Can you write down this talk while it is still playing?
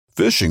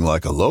Fishing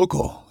like a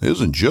local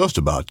isn't just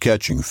about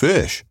catching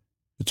fish.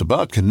 It's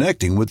about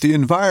connecting with the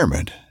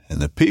environment and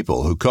the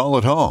people who call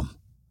it home.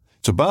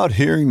 It's about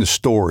hearing the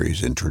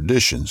stories and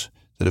traditions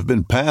that have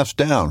been passed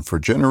down for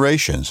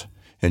generations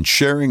and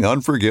sharing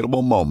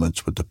unforgettable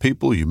moments with the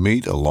people you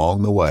meet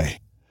along the way.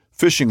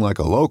 Fishing like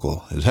a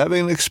local is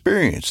having an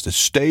experience that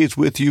stays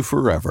with you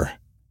forever.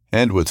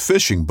 And with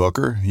Fishing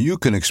Booker, you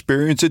can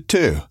experience it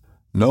too,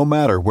 no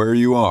matter where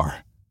you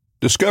are.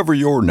 Discover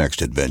your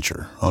next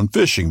adventure on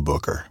Fishing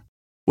Booker.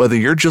 Whether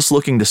you're just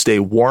looking to stay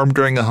warm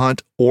during a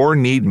hunt or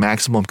need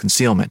maximum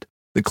concealment,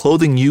 the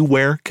clothing you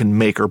wear can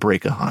make or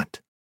break a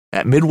hunt.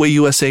 At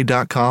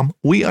MidwayUSA.com,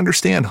 we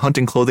understand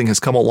hunting clothing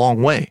has come a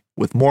long way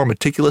with more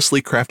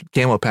meticulously crafted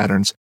camo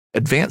patterns,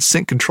 advanced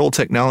scent control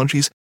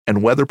technologies,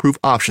 and weatherproof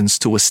options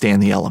to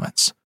withstand the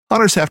elements.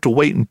 Hunters have to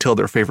wait until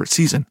their favorite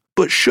season,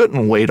 but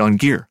shouldn't wait on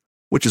gear,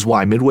 which is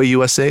why Midway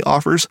USA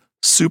offers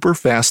super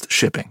fast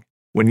shipping.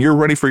 When you're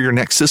ready for your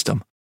next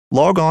system,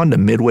 log on to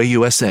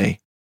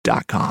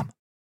MidwayUSA.com.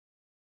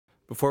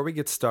 Before we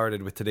get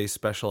started with today's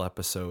special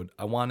episode,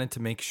 I wanted to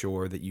make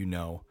sure that you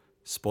know,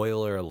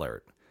 spoiler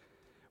alert,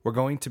 we're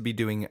going to be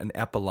doing an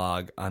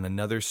epilogue on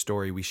another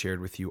story we shared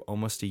with you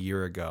almost a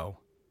year ago.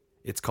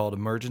 It's called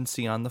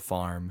Emergency on the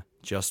Farm,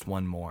 Just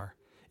One More.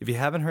 If you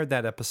haven't heard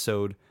that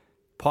episode,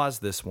 pause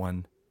this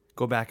one,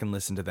 go back and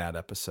listen to that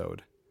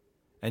episode.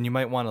 And you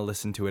might want to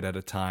listen to it at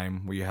a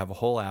time where you have a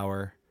whole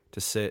hour to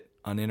sit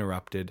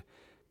uninterrupted.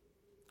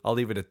 I'll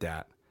leave it at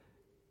that.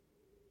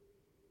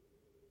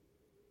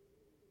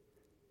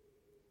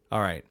 All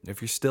right,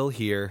 if you're still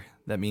here,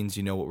 that means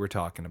you know what we're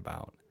talking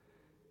about.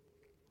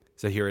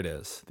 So here it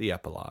is, the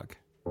epilogue.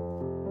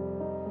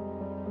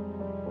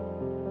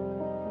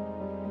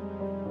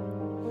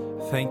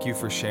 Thank you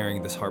for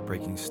sharing this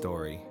heartbreaking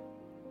story.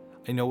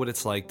 I know what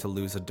it's like to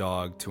lose a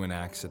dog to an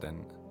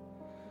accident.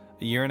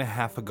 A year and a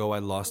half ago, I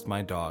lost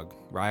my dog,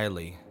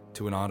 Riley,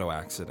 to an auto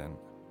accident.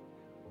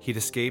 He'd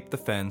escaped the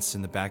fence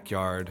in the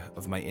backyard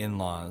of my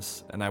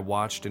in-laws, and I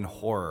watched in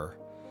horror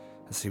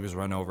as he was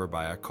run over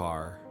by a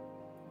car.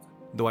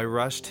 Though I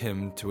rushed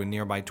him to a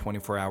nearby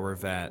 24-hour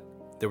vet,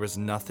 there was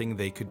nothing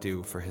they could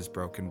do for his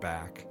broken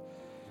back,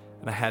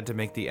 and I had to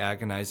make the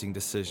agonizing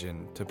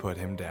decision to put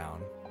him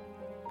down.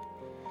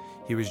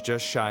 He was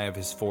just shy of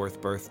his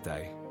 4th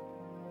birthday.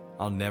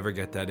 I'll never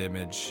get that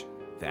image,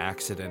 the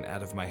accident,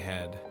 out of my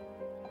head.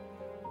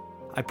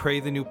 I pray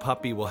the new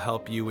puppy will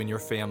help you and your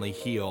family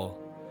heal,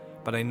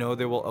 but I know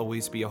there will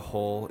always be a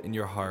hole in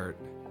your heart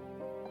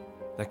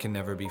that can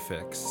never be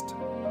fixed.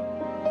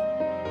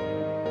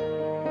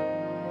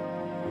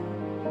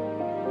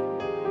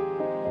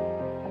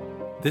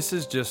 This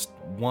is just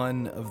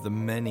one of the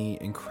many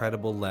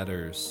incredible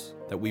letters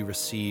that we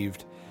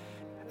received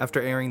after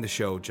airing the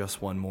show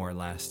Just One More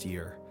last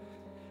year.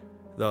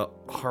 The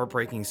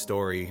heartbreaking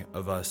story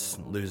of us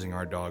losing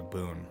our dog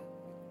Boone.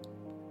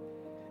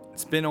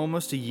 It's been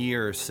almost a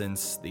year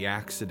since the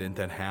accident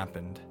that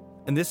happened,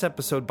 and this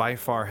episode by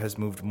far has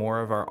moved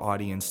more of our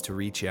audience to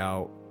reach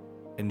out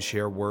and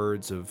share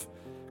words of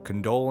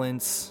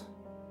condolence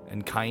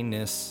and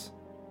kindness.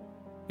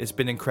 It's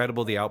been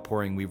incredible, the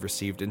outpouring we've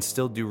received and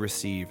still do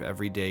receive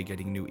every day,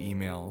 getting new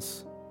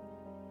emails.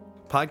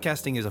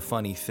 Podcasting is a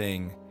funny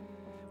thing.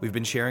 We've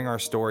been sharing our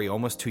story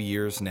almost 2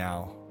 years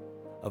now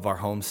of our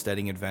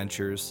homesteading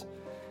adventures,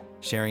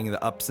 sharing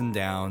the ups and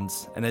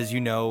downs, and as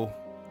you know,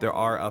 there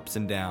are ups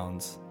and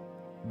downs,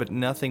 but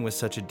nothing was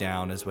such a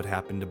down as what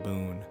happened to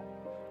Boone,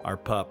 our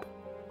pup,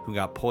 who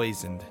got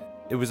poisoned.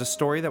 It was a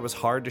story that was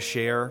hard to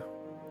share,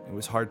 it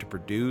was hard to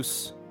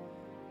produce.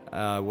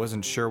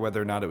 Wasn't sure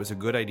whether or not it was a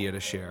good idea to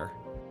share.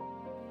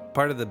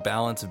 Part of the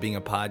balance of being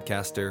a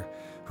podcaster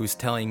who's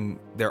telling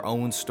their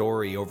own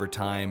story over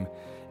time,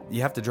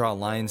 you have to draw a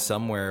line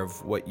somewhere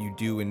of what you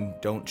do and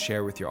don't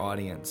share with your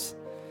audience.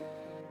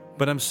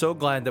 But I'm so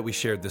glad that we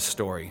shared this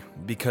story,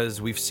 because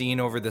we've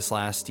seen over this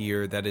last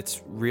year that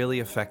it's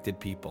really affected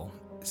people.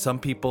 Some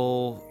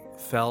people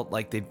felt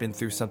like they'd been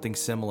through something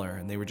similar,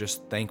 and they were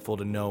just thankful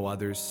to know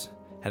others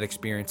had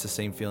experienced the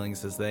same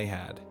feelings as they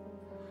had.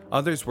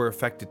 Others were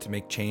affected to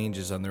make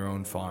changes on their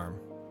own farm.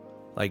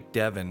 Like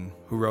Devin,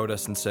 who wrote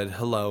us and said,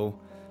 "Hello,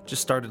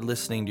 just started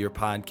listening to your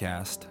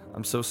podcast.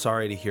 I'm so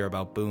sorry to hear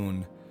about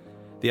Boone.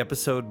 The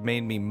episode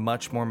made me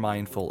much more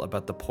mindful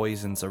about the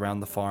poisons around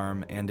the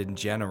farm and in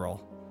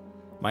general.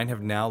 Mine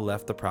have now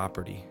left the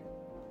property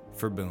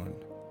for Boone."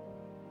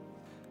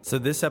 So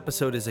this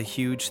episode is a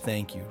huge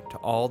thank you to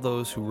all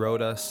those who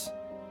wrote us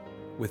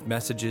with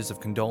messages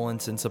of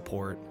condolence and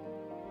support.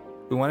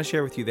 We want to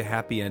share with you the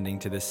happy ending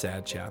to this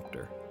sad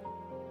chapter.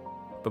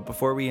 But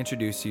before we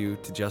introduce you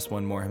to Just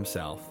One More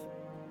himself,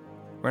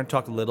 we're going to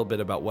talk a little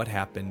bit about what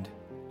happened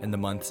in the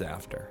months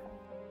after.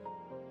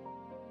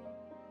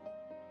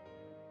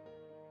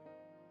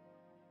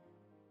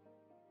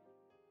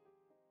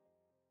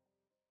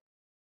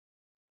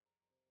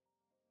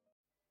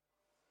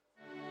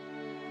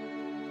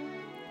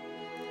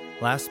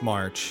 Last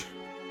March,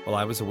 while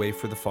I was away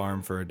for the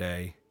farm for a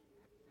day,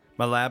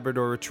 my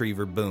Labrador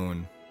Retriever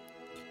Boone,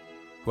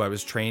 who I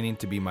was training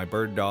to be my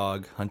bird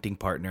dog, hunting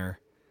partner,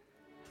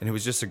 and who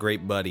was just a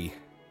great buddy,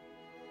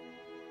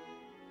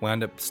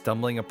 wound up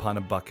stumbling upon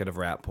a bucket of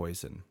rat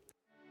poison.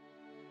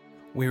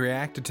 We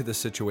reacted to the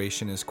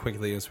situation as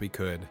quickly as we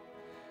could,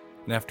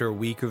 and after a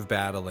week of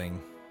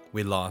battling,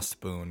 we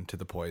lost Boone to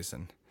the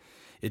poison.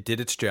 It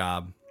did its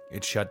job,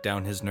 it shut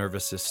down his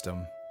nervous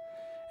system,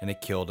 and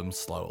it killed him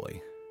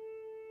slowly.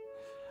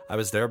 I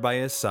was there by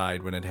his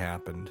side when it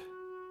happened,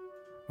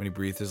 when he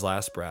breathed his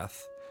last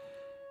breath,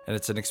 and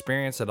it's an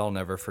experience that I'll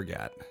never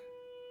forget.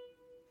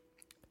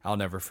 I'll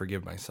never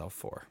forgive myself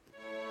for.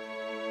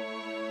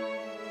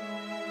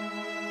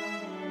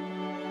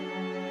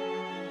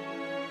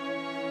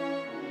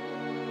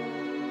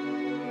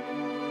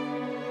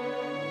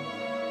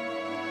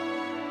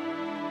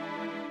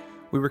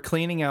 We were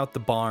cleaning out the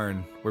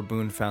barn where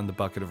Boone found the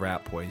bucket of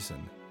rat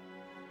poison.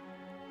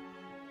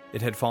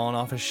 It had fallen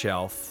off a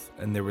shelf,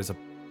 and there was a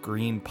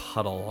green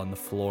puddle on the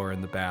floor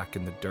in the back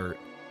in the dirt.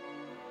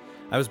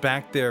 I was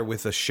back there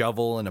with a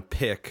shovel and a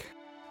pick.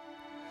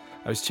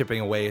 I was chipping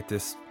away at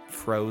this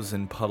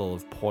frozen puddle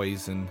of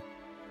poison,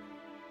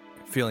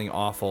 feeling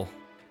awful.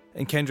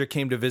 And Kendra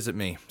came to visit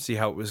me, see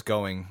how it was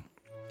going,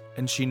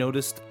 and she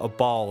noticed a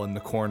ball in the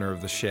corner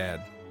of the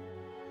shed.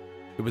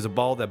 It was a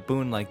ball that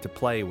Boone liked to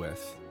play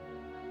with,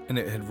 and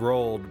it had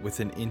rolled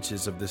within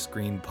inches of this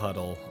green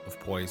puddle of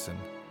poison.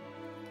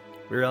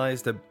 We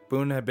realized that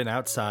Boone had been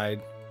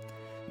outside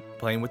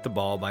playing with the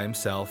ball by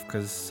himself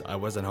because I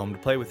wasn't home to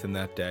play with him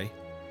that day.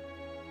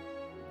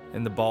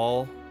 And the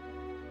ball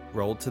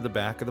rolled to the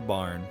back of the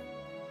barn.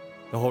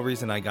 The whole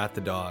reason I got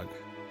the dog,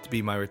 to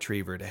be my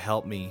retriever, to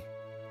help me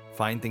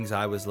find things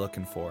I was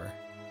looking for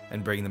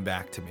and bring them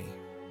back to me.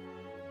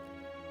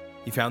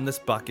 He found this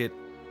bucket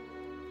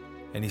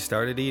and he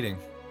started eating.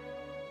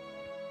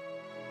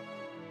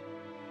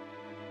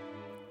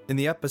 In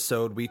the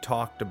episode, we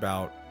talked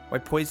about why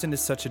poison is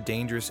such a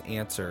dangerous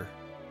answer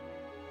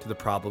to the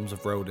problems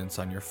of rodents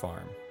on your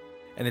farm.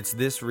 And it's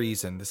this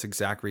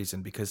exact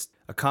reason, because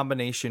a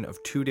combination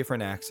of two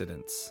different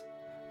accidents,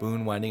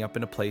 Boone winding up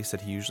in a place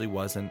that he usually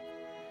wasn't,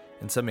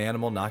 and some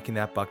animal knocking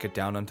that bucket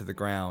down onto the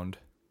ground,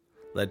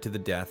 led to the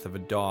death of a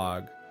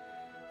dog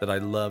that I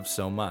love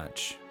so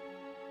much.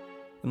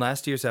 In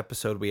last year's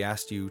episode, we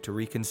asked you to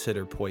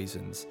reconsider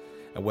poisons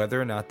and whether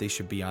or not they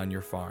should be on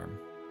your farm.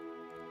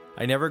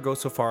 I never go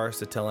so far as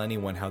to tell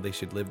anyone how they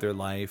should live their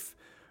life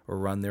or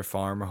run their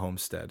farm or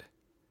homestead.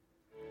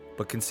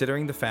 But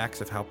considering the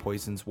facts of how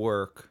poisons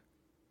work,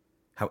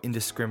 how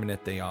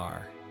indiscriminate they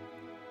are,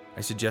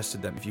 I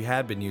suggested that if you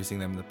had been using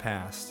them in the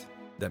past,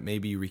 that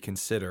maybe you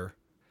reconsider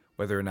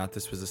whether or not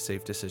this was a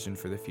safe decision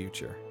for the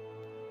future.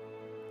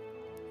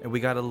 And we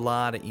got a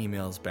lot of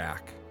emails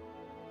back.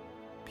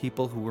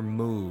 People who were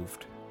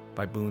moved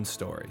by Boone's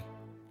story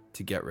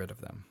to get rid of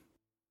them.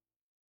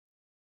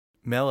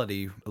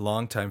 Melody, a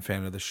longtime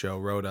fan of the show,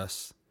 wrote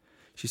us.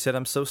 She said,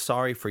 "I'm so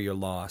sorry for your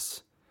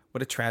loss.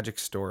 What a tragic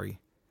story.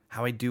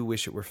 How I do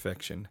wish it were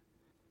fiction.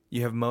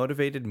 You have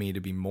motivated me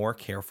to be more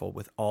careful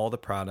with all the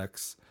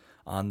products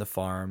on the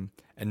farm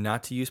and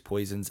not to use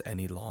poisons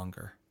any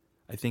longer.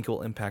 I think it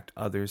will impact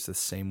others the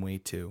same way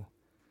too."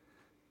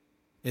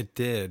 It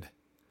did.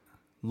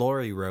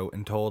 Lori wrote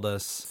and told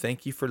us,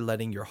 "Thank you for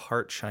letting your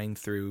heart shine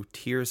through,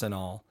 tears and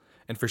all,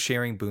 and for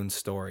sharing Boone's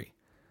story.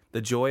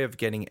 The joy of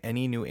getting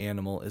any new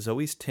animal is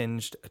always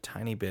tinged a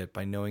tiny bit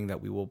by knowing that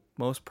we will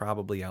most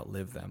probably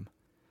outlive them.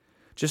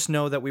 Just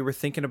know that we were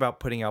thinking about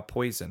putting out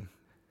poison.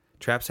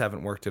 Traps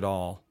haven't worked at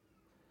all,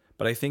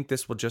 but I think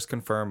this will just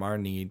confirm our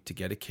need to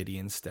get a kitty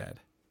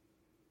instead.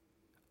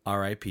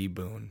 R.I.P.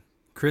 Boone."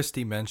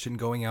 Christy mentioned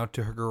going out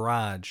to her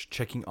garage,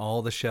 checking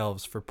all the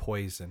shelves for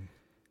poison.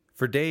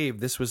 For Dave,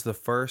 this was the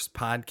first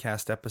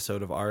podcast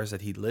episode of ours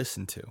that he'd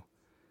listened to.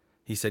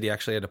 He said he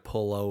actually had to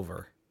pull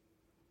over.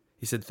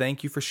 He said,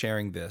 "Thank you for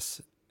sharing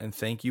this, and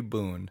thank you,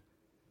 Boone.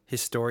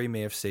 His story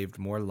may have saved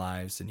more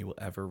lives than you will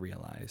ever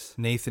realize."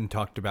 Nathan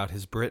talked about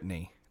his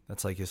Brittany.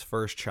 That's like his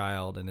first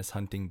child and his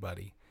hunting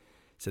buddy.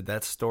 He said,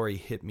 "That story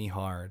hit me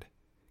hard.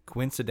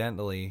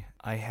 Coincidentally,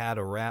 I had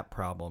a rat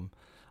problem.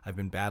 I've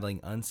been battling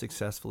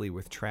unsuccessfully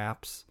with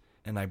traps,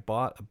 and I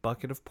bought a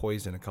bucket of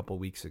poison a couple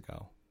weeks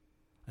ago.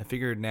 I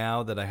figured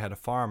now that I had a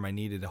farm, I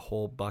needed a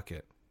whole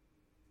bucket.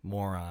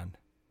 Moron.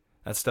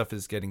 That stuff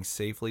is getting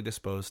safely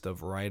disposed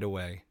of right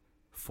away.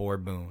 For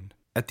Boone."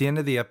 At the end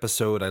of the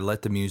episode, I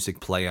let the music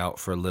play out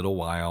for a little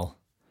while,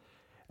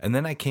 and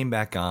then I came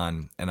back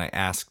on and I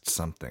asked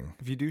something.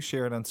 If you do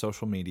share it on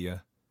social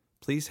media,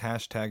 please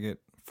hashtag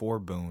it for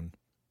Boone.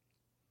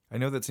 I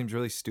know that seems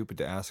really stupid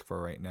to ask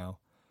for right now,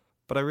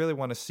 but I really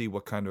want to see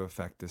what kind of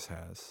effect this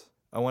has.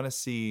 I want to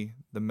see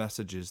the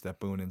messages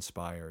that Boone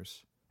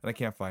inspires, and I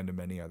can't find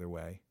them any other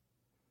way.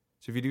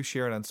 So if you do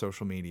share it on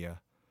social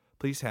media,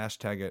 please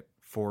hashtag it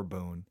for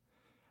Boone.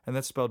 And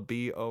that's spelled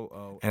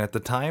B-O-O. And at the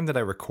time that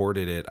I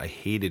recorded it, I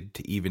hated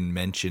to even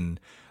mention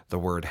the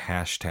word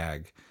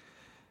hashtag.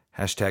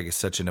 Hashtag is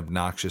such an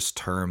obnoxious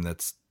term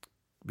that's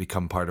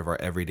become part of our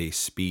everyday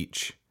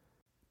speech.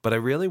 But I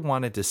really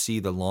wanted to see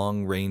the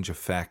long-range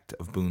effect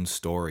of Boone's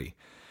story.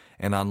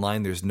 And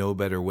online, there's no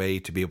better way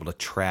to be able to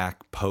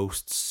track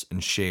posts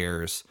and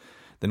shares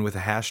than with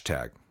a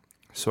hashtag.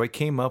 So I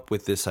came up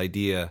with this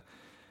idea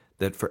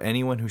that for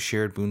anyone who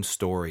shared Boone's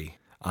story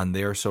on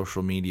their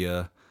social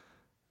media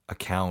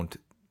account,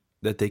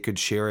 that they could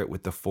share it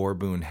with the For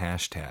Boone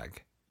hashtag.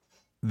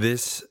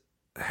 This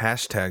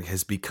hashtag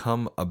has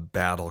become a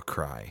battle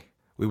cry.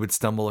 We would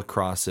stumble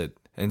across it,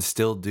 and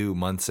still do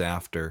months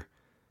after.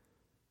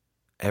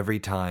 Every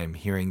time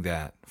hearing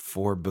that,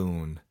 For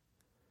Boone,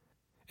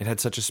 it had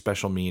such a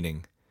special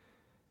meaning.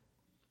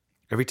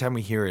 Every time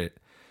we hear it,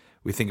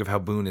 we think of how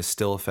Boone is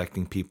still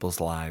affecting people's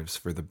lives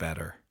for the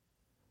better.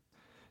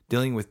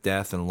 Dealing with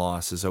death and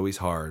loss is always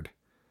hard.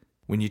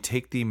 When you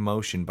take the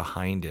emotion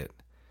behind it,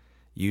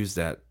 use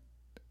that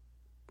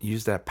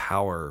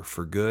power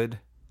for good,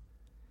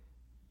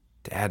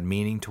 to add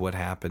meaning to what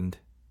happened,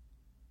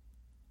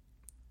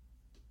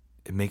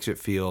 it makes it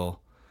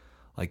feel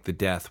like the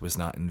death was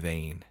not in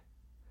vain.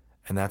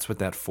 And that's what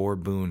that For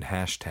Boone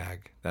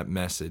hashtag, that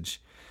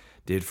message,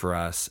 did for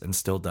us and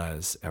still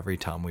does every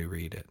time we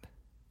read it.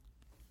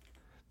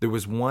 There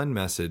was one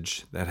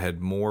message that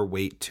had more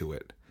weight to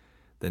it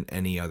than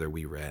any other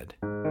we read.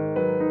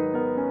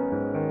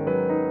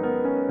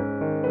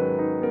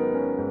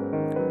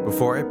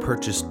 Before I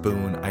purchased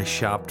Boone, I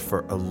shopped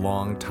for a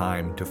long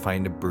time to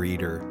find a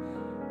breeder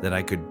that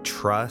I could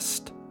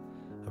trust,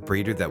 a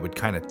breeder that would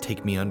kind of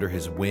take me under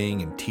his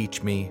wing and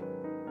teach me,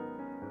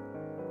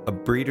 a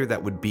breeder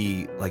that would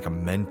be like a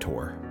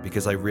mentor,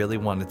 because I really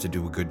wanted to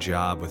do a good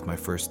job with my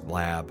first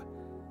lab.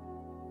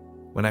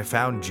 When I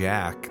found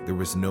Jack, there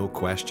was no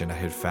question I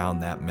had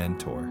found that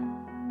mentor.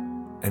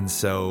 And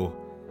so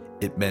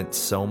it meant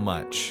so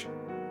much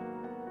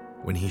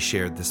when he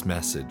shared this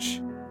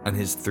message on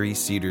his Three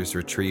Cedars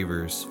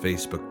Retrievers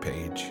Facebook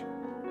page.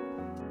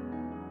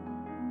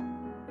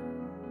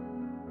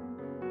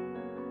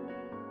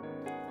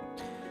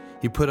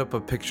 He put up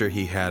a picture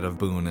he had of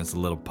Boone as a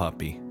little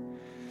puppy.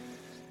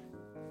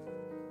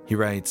 He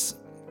writes,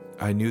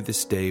 "I knew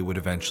this day would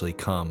eventually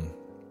come.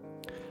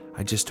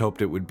 I just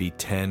hoped it would be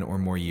 10 or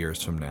more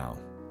years from now.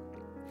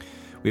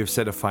 We have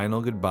said a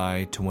final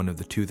goodbye to one of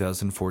the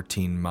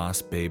 2014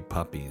 Moss Babe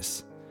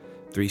puppies.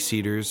 Three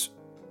Cedars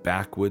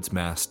backwoods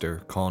master,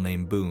 call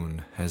name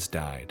Boone, has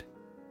died.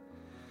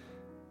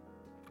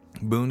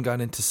 Boone got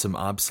into some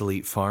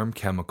obsolete farm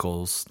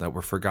chemicals that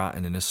were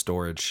forgotten in a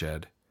storage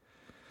shed.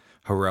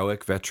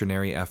 Heroic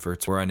veterinary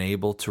efforts were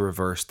unable to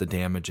reverse the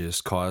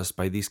damages caused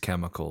by these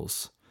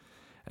chemicals,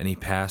 and he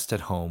passed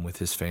at home with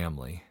his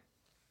family."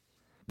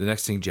 The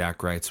next thing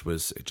Jack writes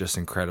was just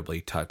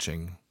incredibly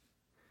touching.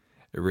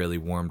 It really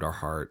warmed our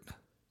heart.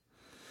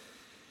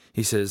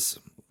 He says,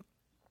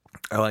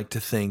 "I like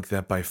to think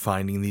that by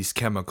finding these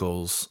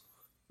chemicals,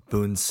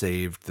 Boone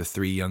saved the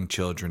 3 young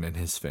children and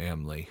his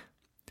family.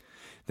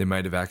 They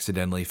might have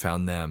accidentally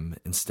found them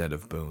instead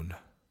of Boone."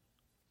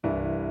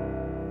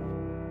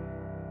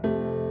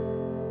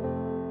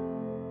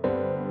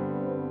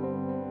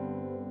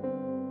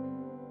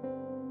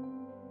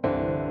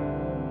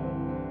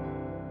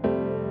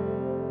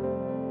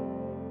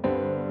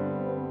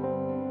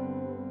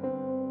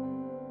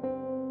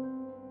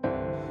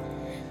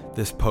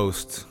 This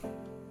post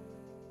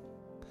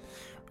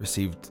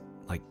received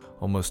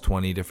almost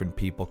 20 different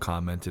people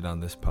commented on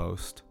this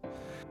post.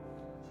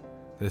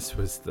 This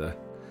was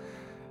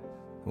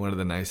one of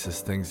the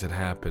nicest things that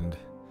happened.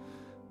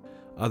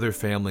 Other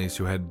families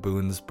who had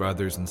Boone's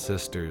brothers and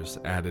sisters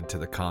added to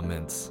the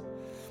comments.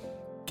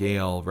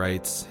 Gail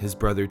writes, "His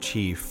brother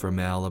Chief from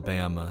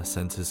Alabama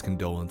sends his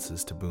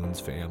condolences to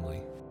Boone's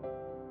family."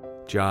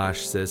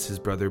 Josh says his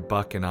brother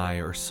Buck and I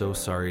are so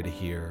sorry to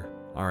hear.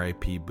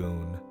 R.I.P.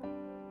 Boone.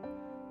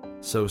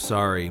 "So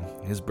sorry,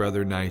 his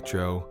brother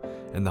Nitro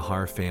and the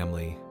Har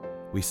family.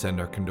 We send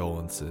our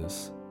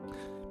condolences."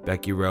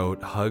 Becky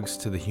wrote, "Hugs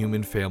to the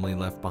human family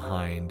left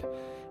behind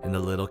and the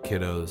little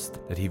kiddos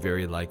that he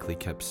very likely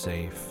kept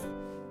safe.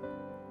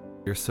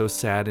 We're so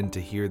saddened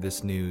to hear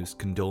this news.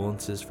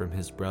 Condolences from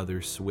his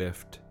brother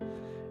Swift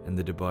and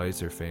the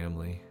DeBuyser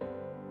family."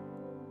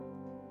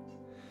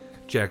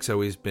 Jack's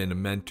always been a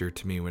mentor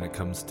to me when it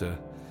comes to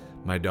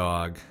my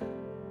dog.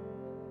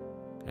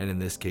 And in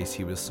this case,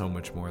 he was so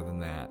much more than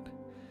that.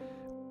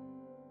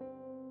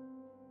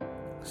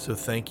 So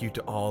thank you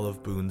to all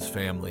of Boone's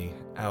family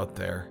out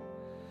there.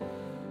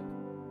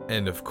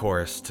 And of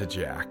course to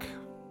Jack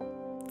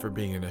for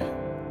being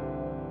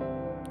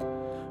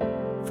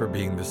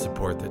the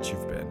support that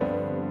you've been.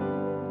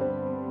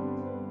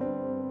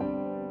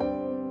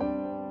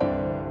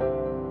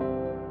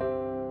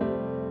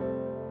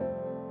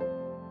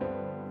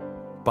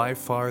 By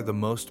far the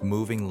most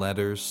moving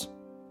letters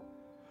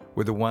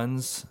were the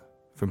ones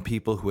from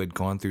people who had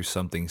gone through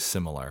something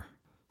similar.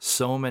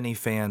 So many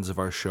fans of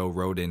our show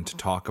wrote in to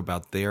talk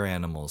about their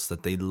animals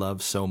that they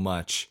love so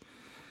much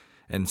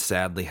and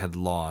sadly had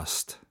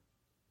lost,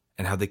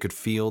 and how they could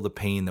feel the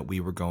pain that we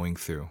were going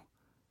through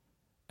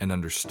and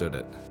understood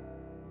it.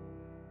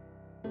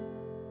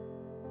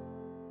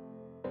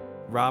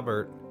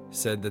 Robert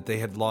said that they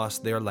had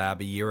lost their lab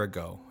a year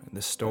ago, and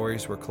the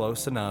stories were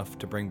close enough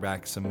to bring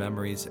back some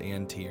memories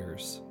and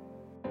tears.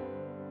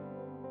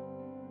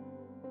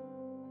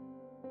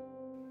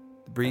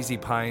 The Breezy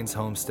Pines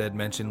homestead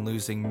mentioned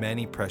losing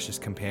many precious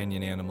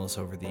companion animals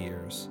over the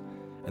years,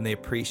 and they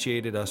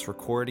appreciated us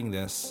recording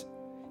this,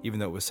 even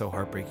though it was so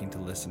heartbreaking to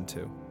listen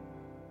to.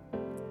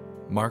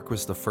 Mark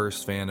was the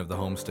first fan of the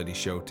Homesteady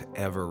Show to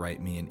ever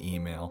write me an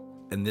email,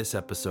 and this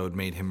episode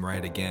made him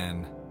write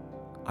again.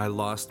 I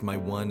lost my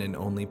one and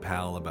only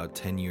pal about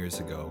 10 years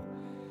ago,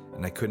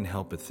 and I couldn't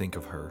help but think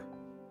of her.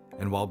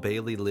 And while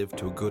Bailey lived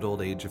to a good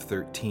old age of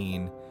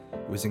 13,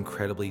 it was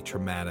incredibly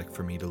traumatic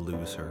for me to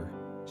lose her.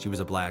 She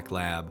was a black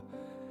lab.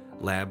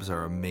 Labs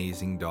are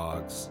amazing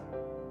dogs.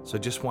 So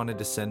I just wanted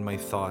to send my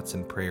thoughts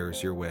and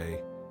prayers your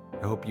way.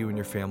 I hope you and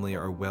your family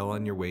are well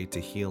on your way to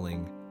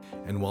healing.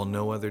 And while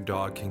no other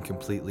dog can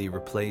completely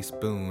replace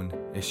Boone,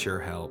 it sure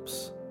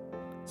helps.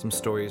 Some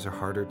stories are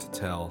harder to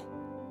tell,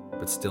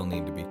 but still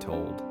need to be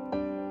told.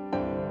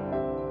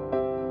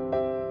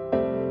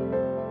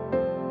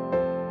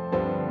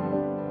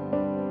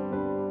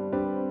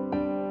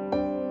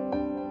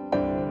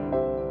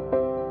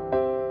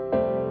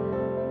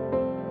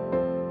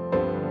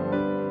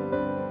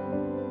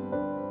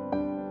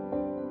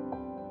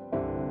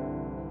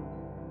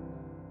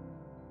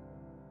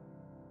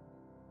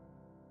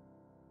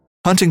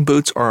 Hunting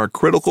boots are a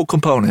critical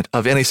component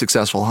of any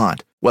successful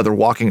hunt. Whether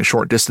walking a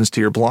short distance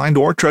to your blind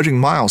or trudging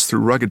miles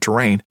through rugged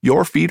terrain,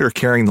 your feet are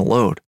carrying the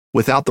load.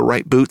 Without the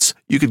right boots,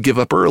 you could give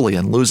up early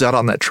and lose out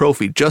on that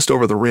trophy just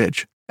over the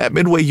ridge. At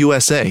Midway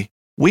USA,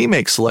 we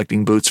make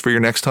selecting boots for your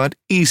next hunt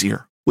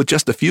easier. With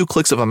just a few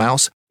clicks of a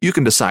mouse, you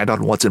can decide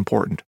on what's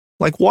important,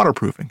 like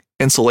waterproofing,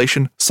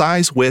 insulation,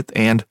 size, width,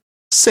 and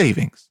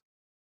savings.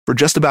 For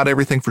just about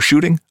everything for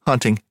shooting,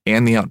 hunting,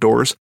 and the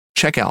outdoors,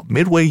 check out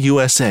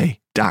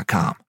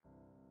MidwayUSA.com.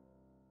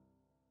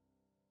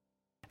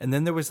 And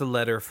then there was a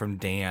letter from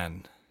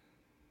Dan.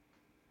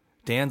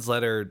 Dan's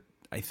letter,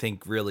 I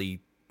think, really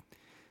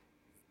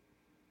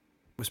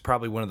was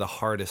probably one of the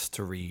hardest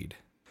to read.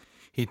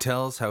 He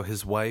tells how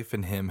his wife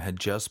and him had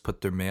just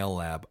put their male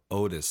lab,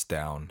 Otis,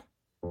 down.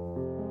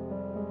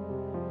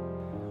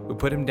 We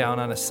put him down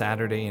on a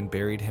Saturday and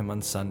buried him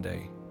on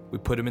Sunday. We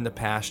put him in the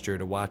pasture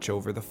to watch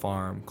over the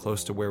farm,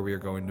 close to where we were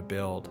going to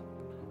build.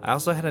 I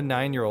also had a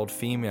 9-year-old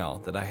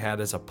female that I had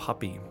as a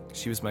puppy.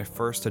 She was my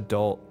first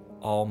adult,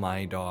 all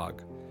my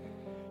dog.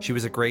 She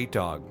was a great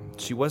dog.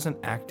 She wasn't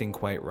acting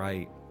quite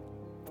right.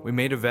 We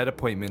made a vet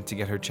appointment to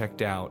get her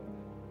checked out,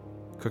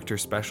 cooked her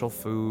special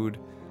food,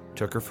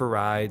 took her for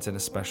rides and a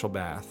special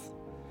bath.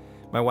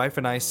 My wife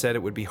and I said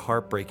it would be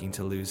heartbreaking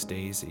to lose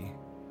Daisy.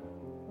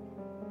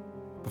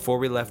 Before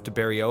we left to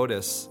bury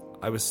Otis,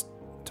 I was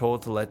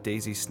told to let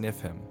Daisy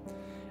sniff him,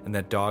 and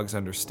that dogs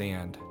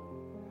understand.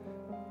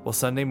 Well,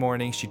 Sunday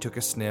morning she took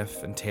a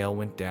sniff and tail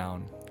went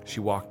down. She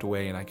walked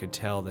away and I could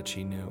tell that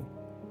she knew.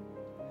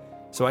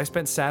 So I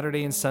spent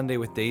Saturday and Sunday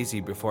with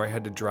Daisy before I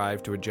had to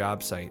drive to a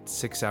job site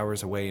 6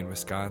 hours away in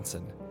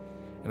Wisconsin,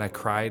 and I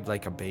cried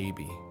like a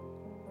baby.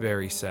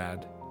 Very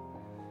sad.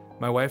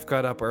 My wife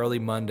got up early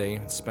Monday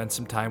and spent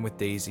some time with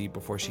Daisy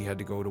before she had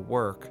to go to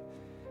work,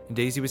 and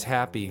Daisy was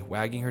happy,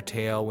 wagging her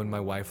tail when my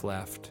wife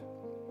left.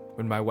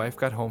 When my wife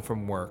got home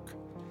from work,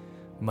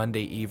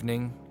 Monday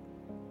evening,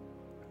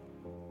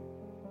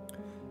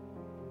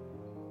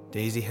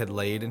 Daisy had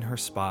laid in her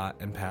spot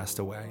and passed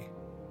away.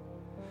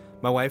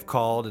 My wife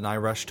called and I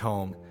rushed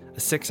home. A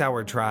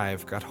 6-hour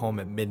drive, got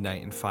home at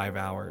midnight in 5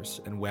 hours,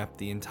 and wept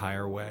the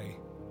entire way.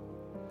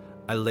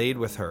 I laid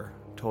with her,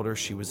 told her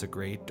she was a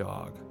great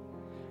dog,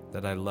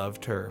 that I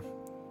loved her,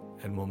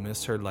 and will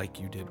miss her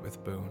like you did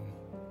with Boone.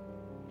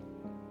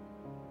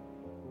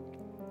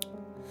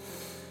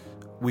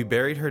 We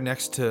buried her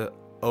next to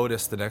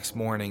Otis the next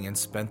morning and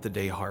spent the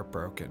day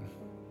heartbroken.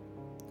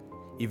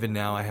 Even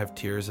now I have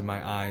tears in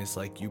my eyes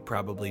like you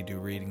probably do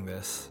reading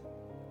this.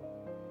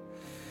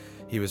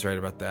 He was right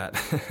about that.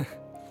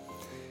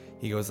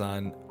 He goes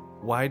on,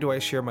 why do I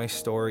share my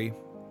story?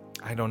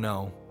 I don't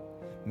know.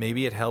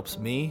 Maybe it helps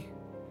me.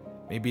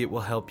 Maybe it will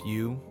help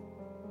you.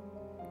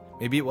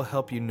 Maybe it will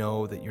help you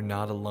know that you're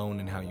not alone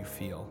in how you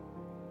feel.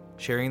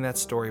 Sharing that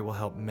story will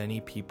help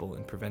many people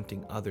in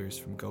preventing others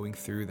from going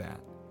through that.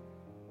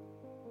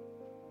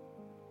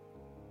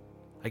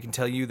 I can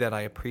tell you that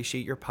I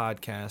appreciate your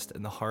podcast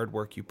and the hard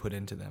work you put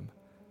into them.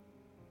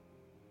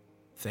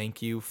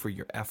 Thank you for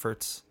your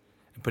efforts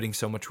and putting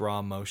so much raw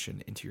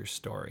emotion into your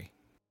story.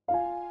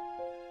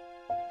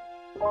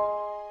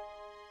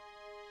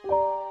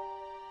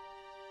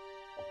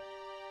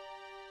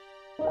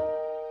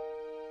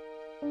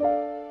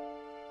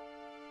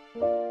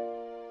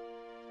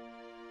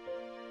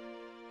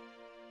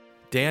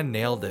 Dan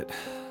nailed it.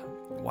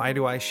 Why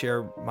do I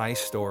share my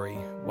story?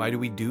 Why do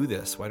we do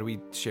this? Why do we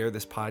share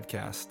this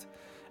podcast?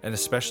 And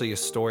especially a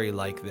story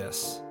like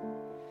this?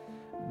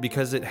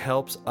 Because it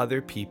helps other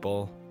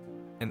people,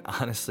 and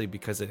honestly,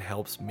 because it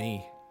helps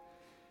me.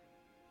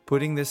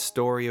 Putting this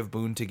story of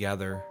Boone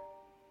together,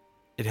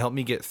 it helped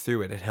me get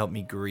through it. It helped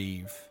me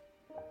grieve.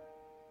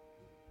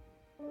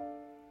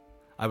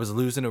 I was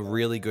losing a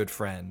really good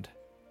friend,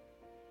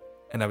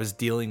 and I was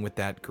dealing with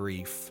that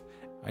grief.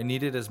 I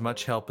needed as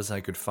much help as I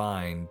could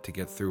find to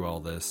get through all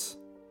this.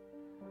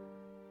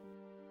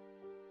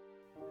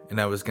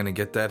 and I was going to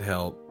get that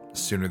help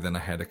sooner than I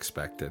had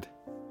expected.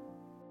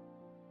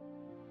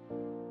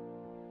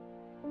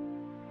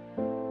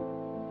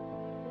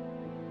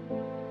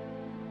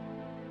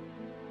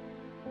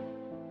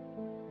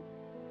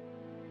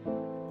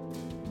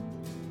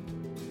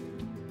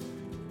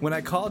 When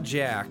I called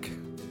Jack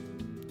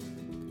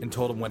and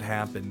told him what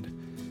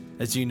happened,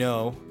 as you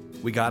know,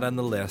 we got on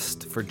the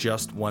list for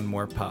just one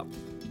more pup.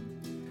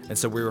 And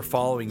so we were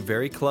following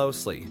very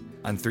closely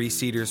on Three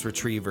Cedars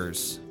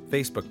Retrievers'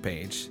 Facebook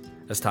page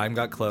as time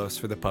got close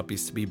for the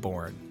puppies to be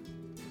born.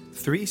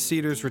 Three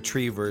Cedars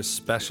Retrievers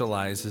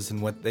specializes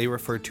in what they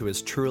refer to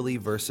as truly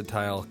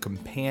versatile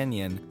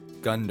companion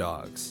gun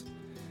dogs.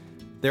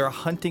 They're a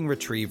hunting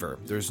retriever,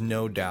 there's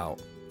no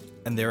doubt,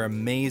 and they're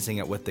amazing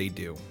at what they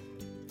do.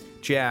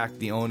 Jack,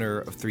 the owner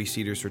of Three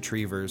Cedars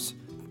Retrievers,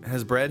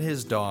 has bred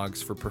his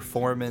dogs for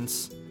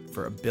performance,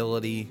 for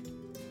ability,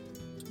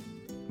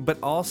 but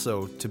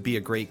also to be a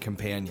great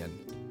companion.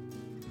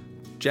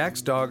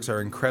 Jack's dogs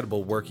are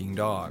incredible working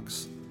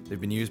dogs.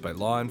 They've been used by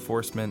law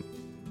enforcement,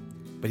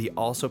 but he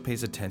also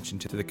pays attention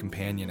to the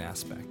companion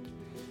aspect,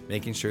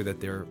 making sure that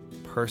they're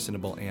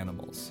personable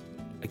animals.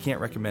 I can't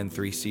recommend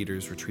Three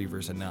Cedars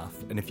Retrievers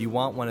enough, and if you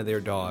want one of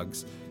their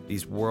dogs,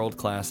 these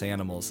world-class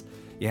animals,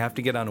 you have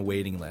to get on a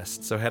waiting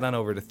list, so head on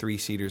over to Three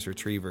Cedars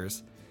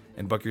Retrievers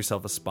and book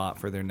yourself a spot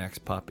for their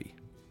next puppy.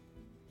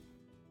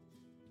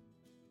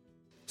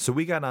 So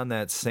we got on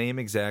that same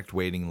exact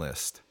waiting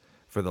list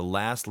for the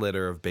last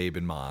litter of Babe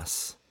and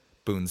Moss,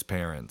 Boone's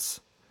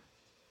parents.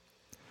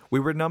 We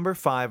were number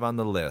 5 on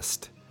the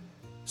list,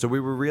 so we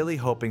were really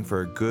hoping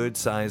for a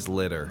good-sized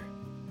litter.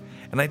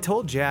 And I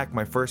told Jack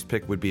my first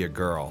pick would be a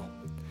girl.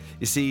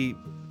 You see,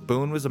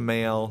 Boone was a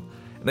male,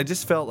 and I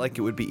just felt like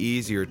it would be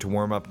easier to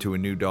warm up to a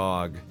new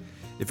dog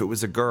if it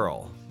was a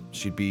girl.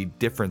 She'd be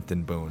different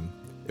than Boone.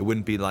 It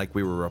wouldn't be like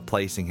we were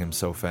replacing him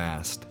so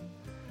fast.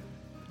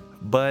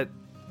 But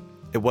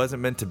it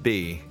wasn't meant to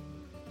be.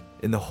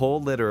 In the whole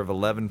litter of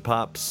 11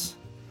 pups,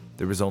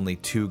 there was only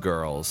 2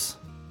 girls.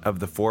 Of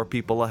the 4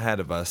 people ahead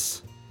of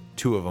us,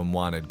 2 of them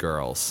wanted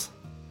girls.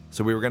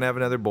 So we were going to have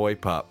another boy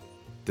pup.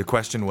 The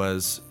question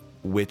was,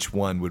 which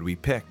one would we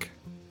pick?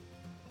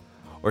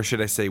 Or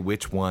should I say,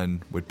 which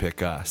one would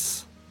pick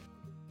us?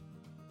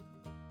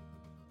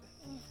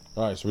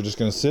 All right, so we're just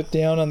going to sit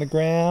down on the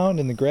ground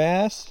in the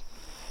grass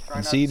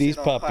and see these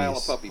puppies. Pile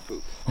of puppy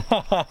poop.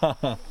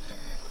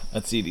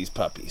 Let's see these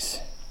puppies.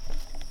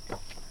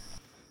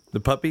 The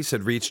puppies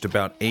had reached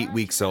about 8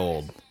 weeks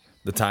old,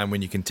 the time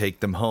when you can take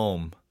them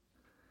home.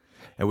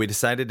 And we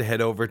decided to head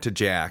over to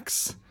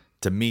Jack's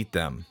to meet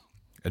them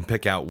and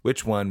pick out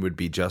which one would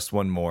be just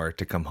one more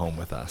to come home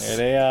with us. Here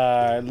they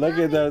are. Look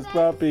at those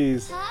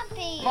puppies.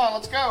 Puppy. Come on,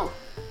 let's go.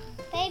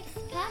 Babe's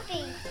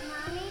puppy,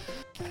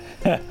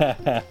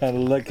 Mommy.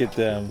 Look at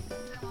them.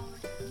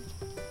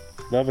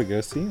 Bubba, go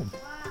see them.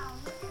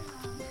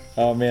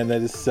 Oh man,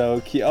 that is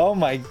so cute. Oh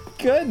my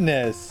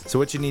goodness. So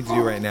what you need to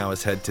do right now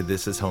is head to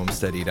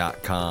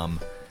thisishomesteady.com,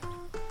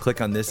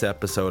 click on this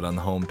episode on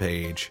the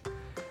homepage,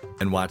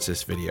 and watch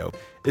this video.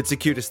 It's the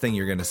cutest thing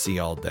you're going to see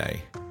all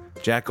day.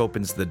 Jack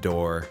opens the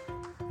door,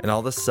 and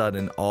all of a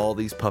sudden, all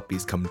these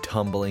puppies come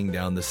tumbling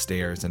down the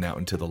stairs and out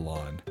into the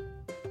lawn.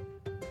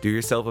 Do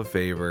yourself a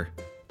favor,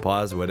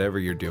 pause whatever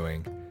you're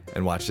doing,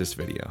 and watch this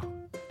video.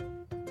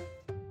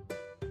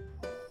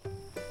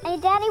 Hey,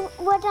 Daddy,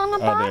 we're gonna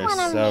buy they're one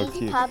of so these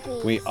cute.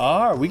 puppies. We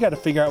are. We got to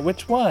figure out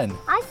which one.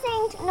 I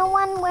think the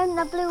one with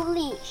the blue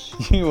leash.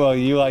 Well,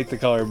 you like the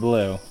color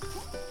blue.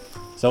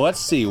 So let's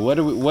see. What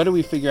do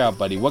we figure out,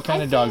 buddy? What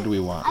kind of dog do we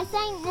want? I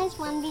think this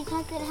one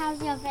because it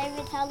has your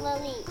favorite color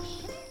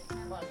leash.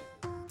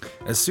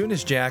 As soon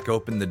as Jack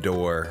opened the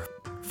door,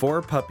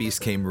 4 puppies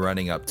came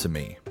running up to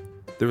me.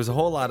 There was a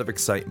whole lot of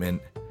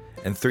excitement,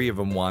 and 3 of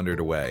them wandered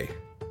away.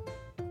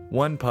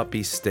 1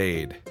 puppy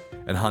stayed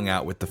and hung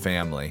out with the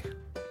family.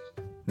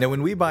 Now,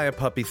 when we buy a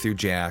puppy through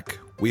Jack,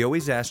 we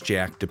always ask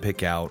Jack to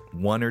pick out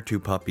 1 or 2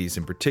 puppies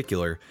in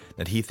particular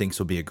that he thinks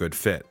will be a good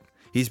fit.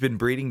 He's been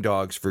breeding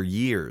dogs for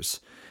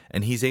years,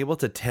 and he's able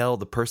to tell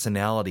the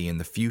personality in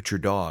the future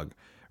dog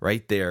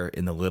right there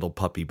in the little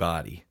puppy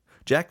body.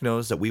 Jack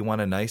knows that we want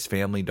a nice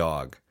family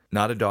dog,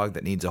 not a dog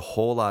that needs a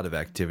whole lot of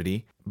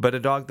activity, but a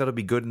dog that'll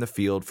be good in the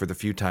field for the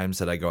few times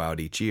that I go out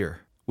each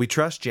year. We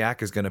trust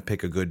Jack is going to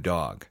pick a good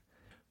dog.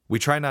 We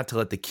try not to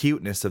let the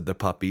cuteness of the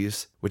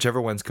puppies, whichever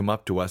ones come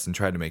up to us and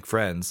try to make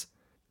friends,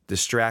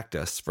 distract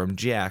us from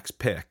Jack's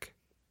pick.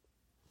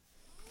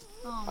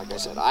 Like I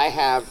said, I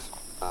have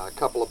a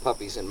couple of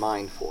puppies in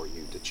mind for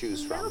you to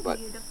choose from, but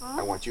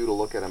I want you to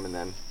look at them and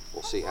then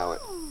we'll see how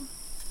it...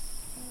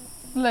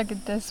 Look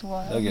at this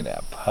one. Look at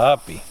that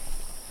puppy.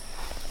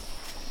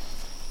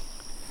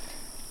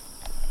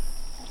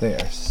 They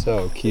are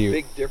so cute.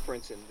 Big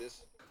difference in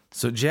this.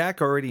 So Jack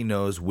already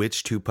knows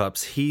which 2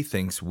 pups he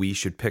thinks we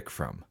should pick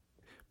from.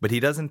 But he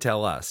doesn't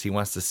tell us. He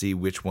wants to see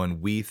which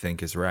one we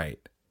think is right.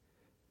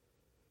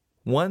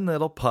 One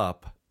little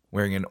pup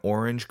wearing an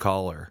orange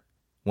collar,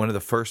 one of the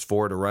first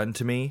 4 to run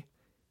to me,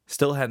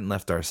 still hadn't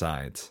left our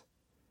sides.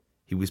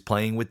 He was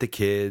playing with the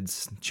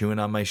kids, chewing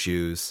on my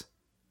shoes.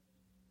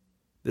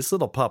 This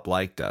little pup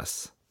liked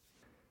us.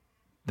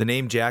 The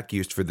name Jack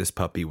used for this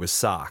puppy was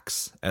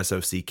Socks,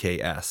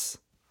 S-O-C-K-S.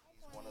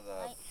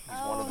 He's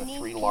one of the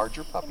 3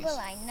 larger puppies,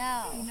 I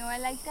know. You know I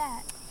like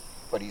that.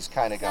 but he's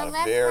kind of got a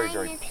let's very, find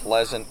very this-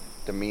 pleasant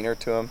demeanor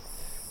to him.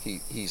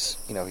 He's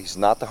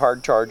not the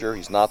hard charger.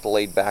 He's not the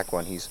laid back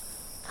one. He's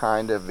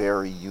kind of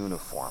very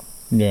uniform.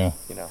 Yeah.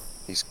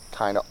 He's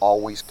kind of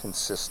always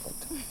consistent.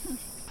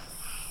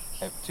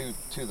 I have two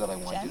that I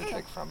want you to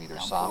pick from, either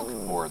Sock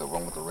or the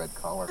one with the red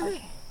collar.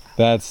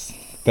 That's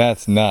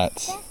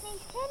nuts.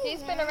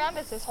 He's been around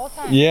us this whole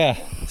time. Yeah.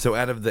 So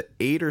out of the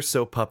 8 or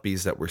so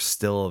puppies that were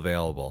still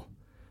available,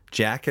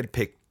 Jack had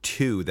picked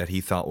 2 that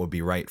he thought would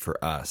be right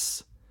for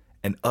us.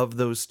 And of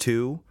those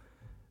 2,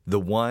 the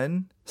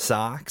one,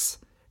 Socks,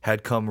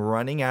 had come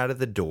running out of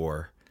the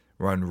door,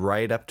 run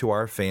right up to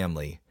our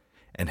family,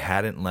 and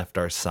hadn't left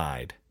our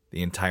side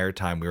the entire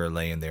time we were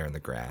laying there in the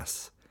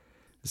grass.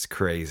 It's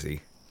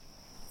crazy.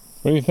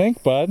 What do you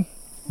think, bud?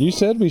 You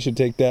said we should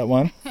take that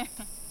one.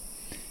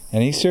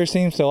 And he sure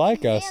seems to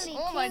like us.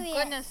 Oh my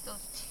goodness,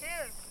 those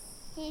tears.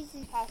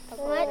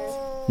 What?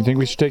 You think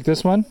we should take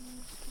this one?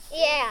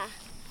 Yeah.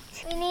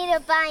 We need to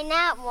find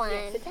that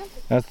one.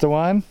 That's the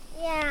one?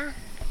 Yeah.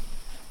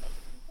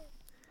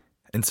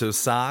 And so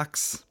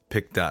Socks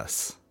picked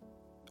us.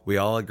 We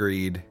all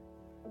agreed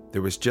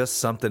there was just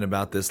something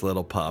about this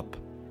little pup.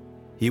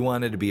 He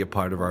wanted to be a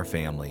part of our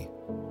family.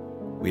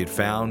 We had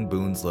found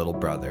Boone's little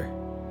brother.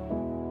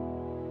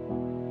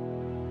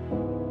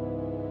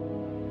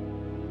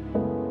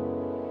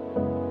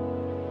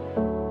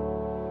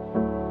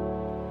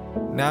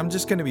 Now, I'm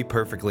just going to be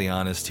perfectly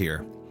honest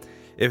here.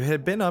 If it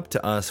had been up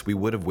to us, we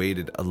would have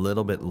waited a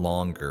little bit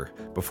longer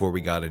before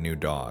we got a new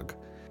dog.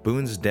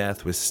 Boone's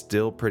death was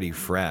still pretty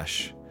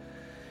fresh,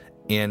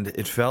 and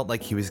it felt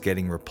like he was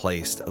getting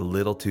replaced a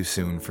little too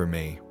soon for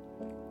me.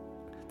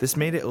 This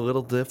made it a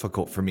little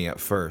difficult for me at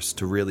first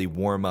to really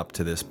warm up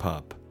to this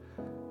pup.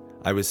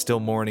 I was still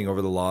mourning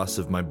over the loss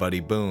of my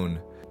buddy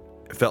Boone.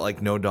 It felt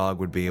like no dog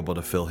would be able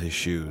to fill his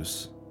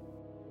shoes.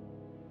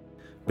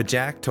 But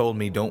Jack told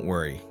me, don't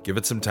worry, give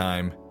it some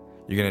time.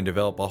 You're going to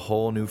develop a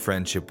whole new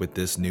friendship with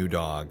this new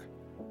dog.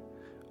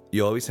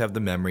 You always have the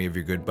memory of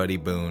your good buddy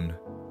Boone.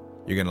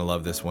 You're going to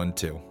love this one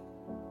too.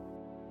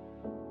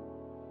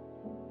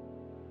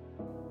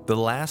 The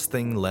last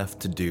thing left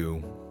to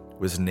do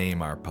was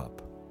name our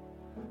pup.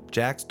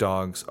 Jack's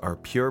dogs are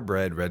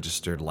purebred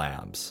registered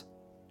labs.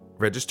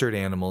 Registered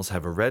animals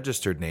have a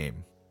registered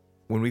name.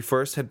 When we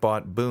first had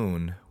bought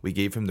Boone, we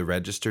gave him the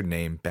registered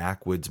name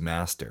Backwoods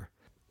Master.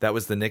 That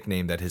was the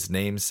nickname that his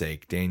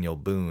namesake, Daniel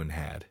Boone,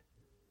 had.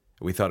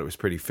 We thought it was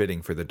pretty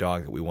fitting for the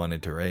dog that we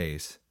wanted to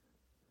raise.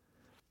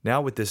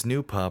 Now with this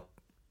new pup,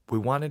 we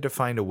wanted to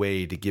find a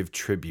way to give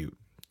tribute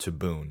to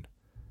Boone.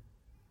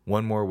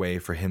 One more way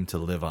for him to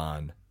live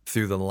on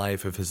through the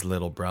life of his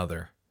little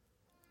brother.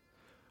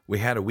 We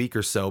had a week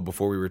or so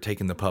before we were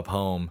taking the pup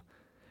home,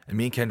 and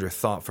me and Kendra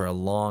thought for a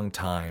long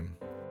time.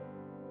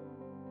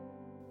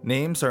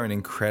 Names are an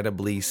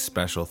incredibly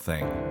special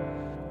thing.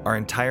 Our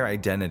entire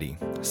identity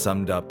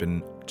summed up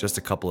in just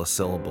a couple of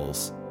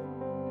syllables.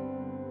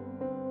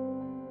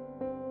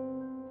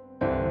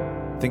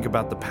 Think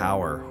about the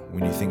power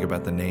when you think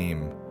about the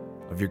name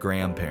of your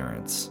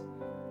grandparents,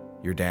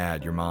 your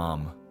dad, your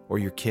mom, or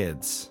your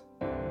kids.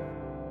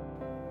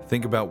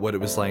 Think about what it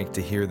was like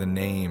to hear the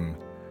name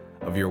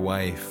of your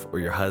wife or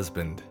your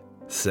husband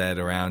said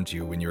around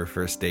you when you were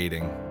first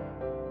dating.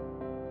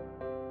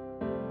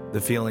 The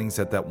feelings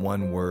that that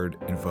one word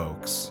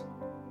invokes.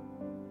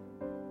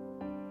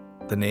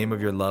 The name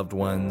of your loved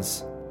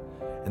ones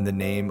and the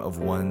name of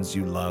ones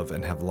you love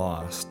and have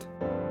lost.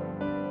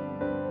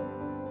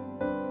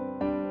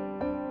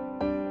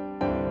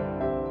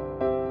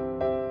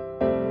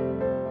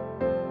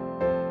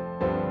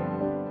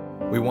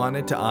 We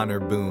wanted to honor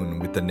Boone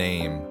with the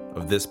name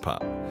of this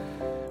pup.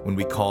 When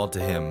we called to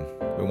him,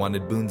 we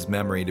wanted Boone's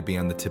memory to be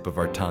on the tip of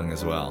our tongue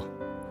as well.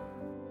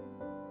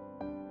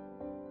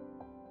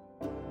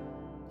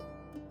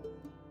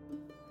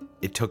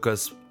 It took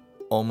us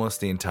almost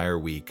the entire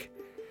week.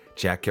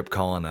 Jack kept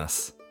calling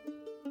us.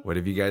 What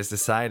have you guys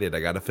decided?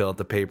 I gotta fill out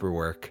the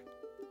paperwork.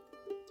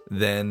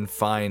 Then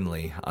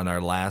finally, on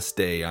our last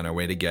day on our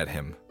way to get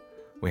him,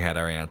 we had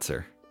our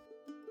answer.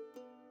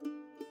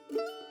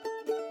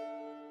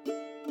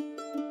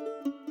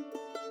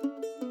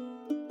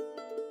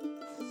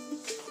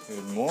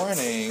 Good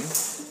morning.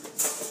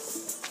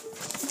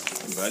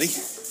 Hey, buddy.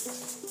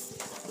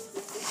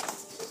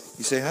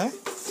 You say hi?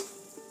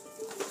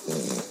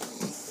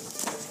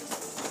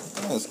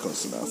 That's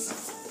close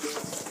enough.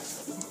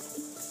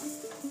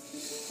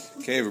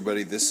 Okay,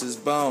 everybody, this is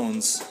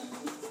Bones.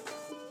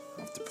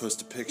 I'll have to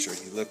post a picture.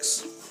 He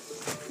looks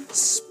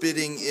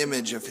spitting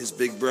image of his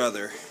big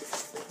brother.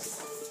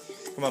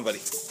 Come on,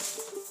 buddy.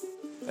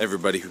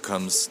 Everybody who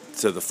comes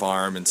to the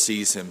farm and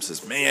sees him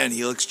says, man,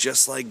 he looks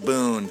just like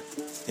Boone.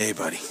 Hey,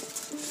 buddy.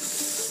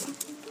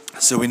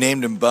 So we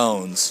named him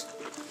Bones.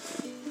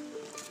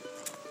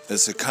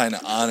 It's a kind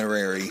of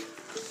honorary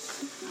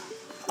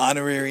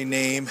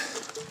name.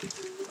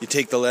 You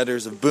take the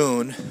letters of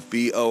Boone,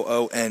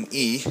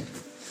 B-O-O-N-E,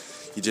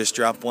 you just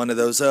drop one of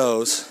those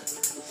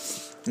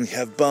O's, and you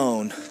have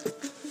Bone.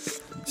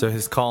 So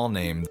his call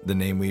name, the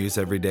name we use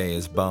every day,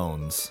 is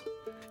Bones.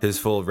 His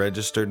full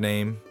registered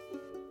name,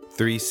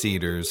 3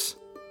 Cedars,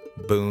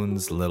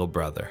 Boone's little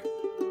brother.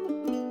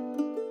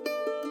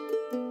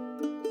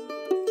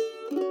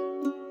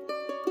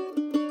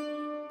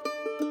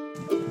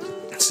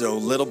 So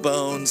Little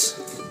Bones,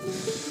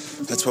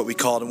 that's what we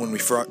called him when we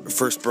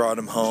first brought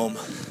him home.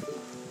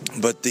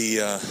 But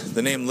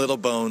the name Little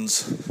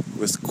Bones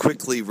was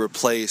quickly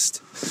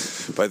replaced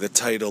by the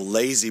title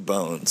Lazy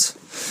Bones.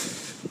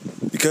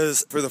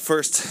 Because for the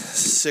first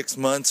 6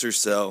 months or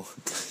so,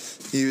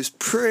 he was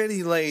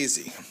pretty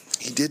lazy.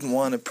 He didn't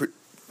want to,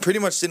 pretty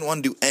much didn't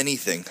want to do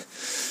anything.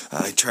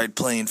 I tried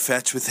playing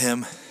fetch with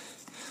him,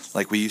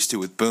 like we used to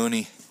with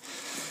Booney,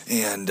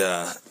 and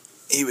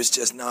he was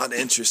just not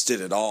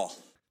interested at all.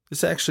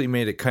 This actually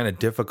made it kind of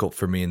difficult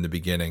for me in the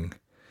beginning.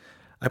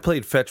 I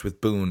played fetch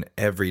with Boone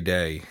every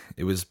day.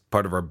 It was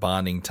part of our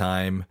bonding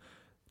time,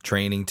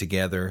 training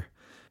together.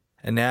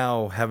 And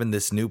now, having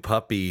this new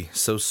puppy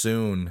so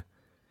soon,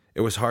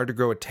 it was hard to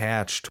grow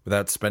attached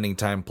without spending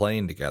time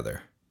playing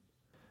together.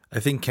 I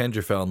think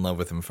Kendra fell in love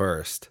with him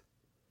first.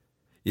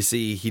 You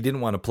see, he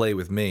didn't want to play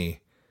with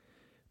me,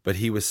 but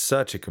he was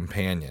such a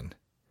companion.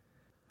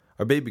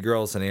 Our baby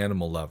girl's an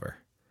animal lover.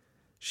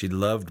 She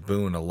loved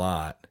Boone a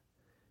lot.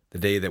 The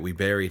day that we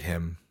buried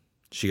him,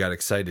 she got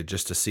excited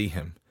just to see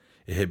him.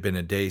 It had been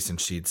a day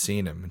since she'd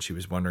seen him, and she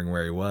was wondering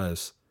where he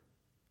was.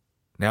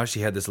 Now she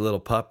had this little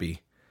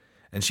puppy,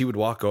 and she would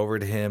walk over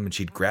to him, and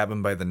she'd grab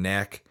him by the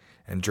neck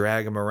and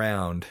drag him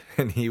around,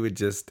 and he would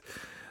just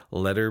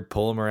let her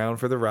pull him around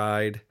for the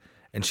ride,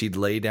 and she'd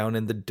lay down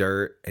in the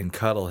dirt and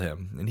cuddle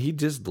him, and he'd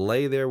just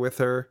lay there with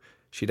her.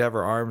 She'd have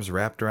her arms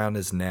wrapped around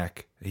his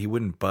neck, and he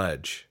wouldn't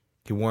budge.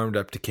 He warmed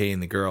up to Kay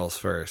and the girls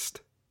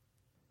first.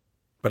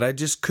 But I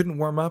just couldn't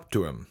warm up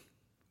to him.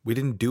 We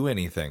didn't do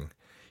anything.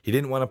 He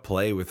didn't want to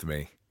play with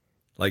me,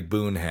 like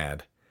Boone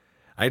had.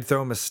 I'd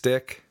throw him a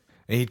stick,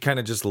 and he'd kind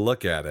of just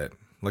look at it,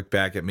 look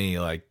back at me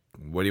like,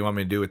 what do you want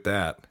me to do with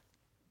that?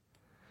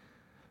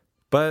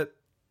 But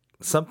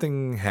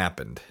something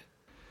happened.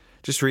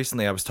 Just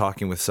recently I was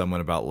talking with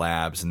someone about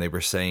labs, and they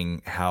were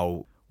saying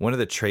how one of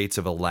the traits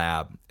of a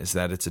lab is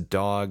that it's a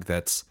dog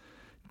that's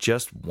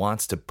just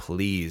wants to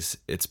please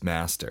its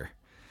master.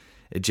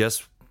 It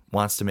just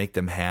wants to make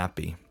them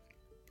happy.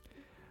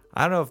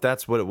 I don't know if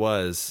that's what it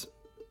was,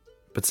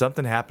 but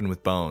something happened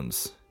with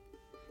Bones.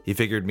 He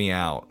figured me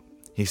out.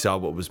 He saw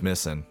what was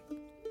missing.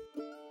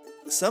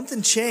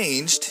 Something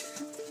changed.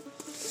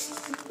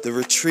 The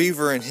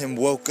retriever in him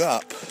woke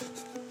up,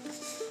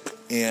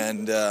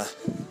 and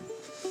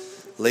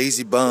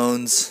Lazy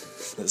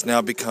Bones has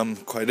now become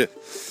quite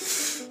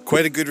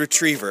a good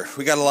retriever.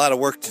 We got a lot of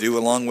work to do, a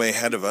long way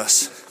ahead of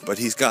us, but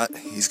he's got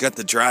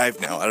the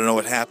drive now. I don't know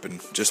what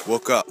happened. Just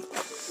woke up.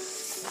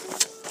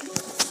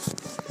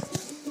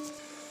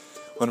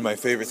 One of my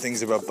favorite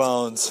things about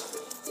Bones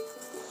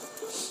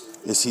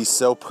is he's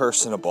so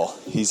personable.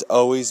 He's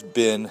always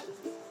been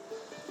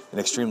an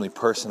extremely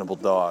personable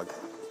dog.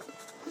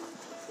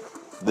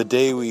 The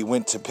day we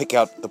went to pick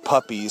out the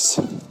puppies,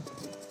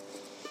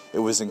 it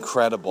was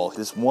incredible.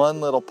 This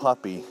one little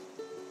puppy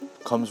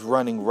comes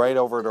running right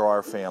over to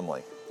our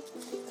family.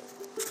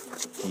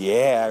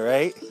 Yeah,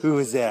 right? Who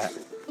was that?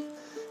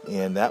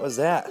 And that was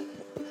that.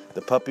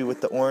 The puppy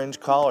with the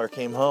orange collar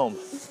came home.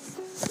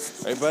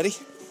 Right, buddy?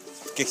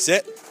 Okay,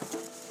 sit.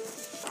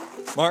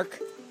 Mark.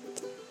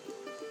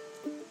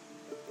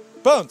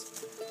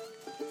 Bones.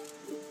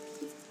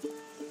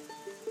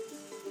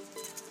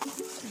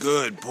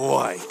 Good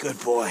boy, good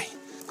boy.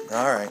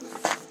 All right,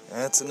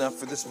 that's enough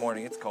for this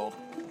morning. It's cold.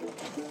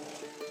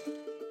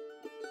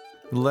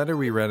 The letter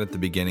we read at the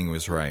beginning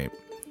was right.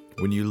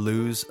 When you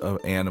lose an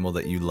animal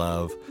that you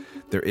love,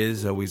 there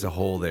is always a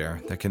hole there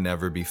that can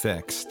never be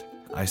fixed.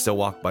 I still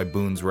walk by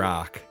Boone's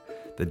rock,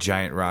 the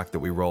giant rock that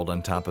we rolled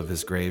on top of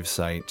his grave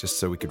site just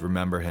so we could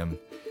remember him.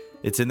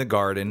 It's in the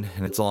garden,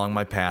 and it's along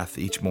my path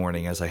each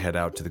morning as I head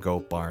out to the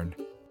goat barn.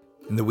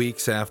 In the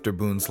weeks after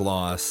Boone's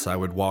loss, I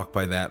would walk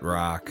by that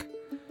rock,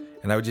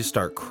 and I would just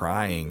start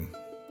crying.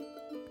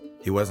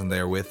 He wasn't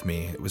there with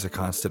me. It was a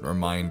constant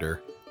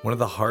reminder. One of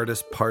the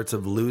hardest parts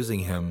of losing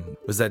him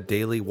was that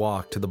daily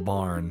walk to the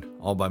barn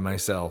all by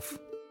myself.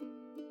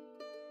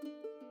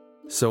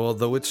 So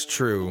although it's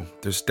true,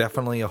 there's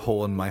definitely a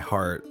hole in my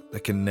heart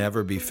that can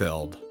never be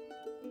filled.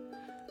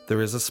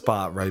 There is a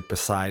spot right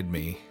beside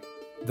me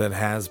that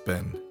has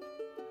been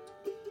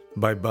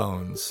by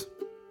Bones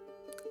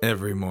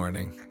every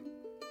morning.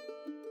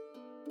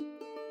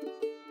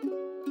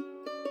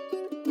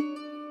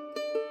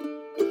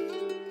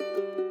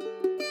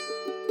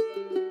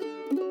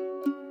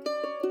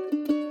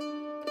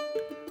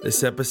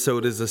 This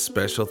episode is a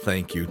special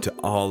thank you to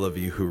all of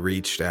you who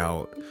reached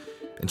out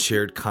and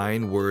shared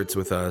kind words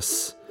with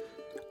us,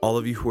 all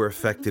of you who were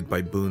affected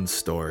by Boone's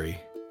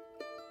story.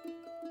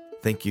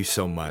 Thank you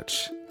so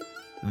much.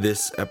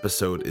 This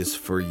episode is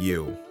for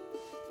you.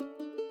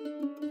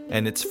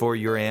 And it's for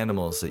your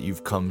animals that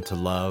you've come to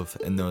love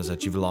and those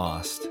that you've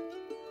lost.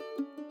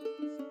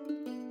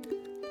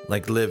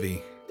 Like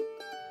Livy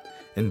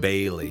and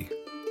Bailey,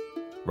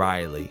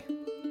 Riley,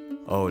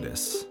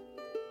 Otis,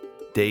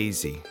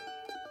 Daisy.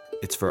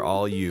 It's for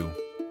all you.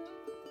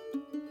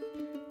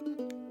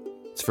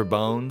 It's for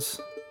Bones.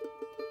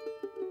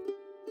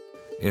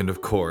 And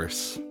of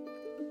course,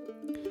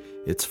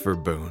 it's for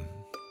Boone.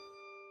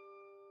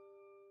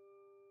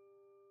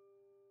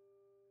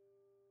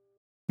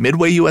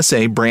 Midway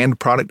USA brand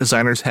product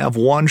designers have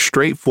one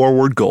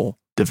straightforward goal: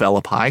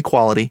 develop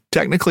high-quality,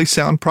 technically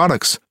sound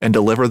products and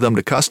deliver them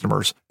to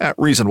customers at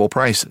reasonable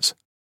prices.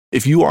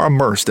 If you are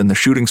immersed in the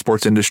shooting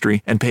sports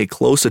industry and pay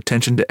close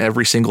attention to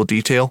every single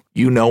detail,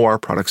 you know our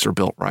products are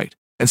built right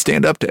and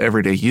stand up to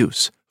everyday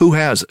use. Who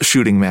has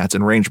shooting mats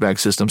and range bag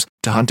systems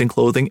to hunting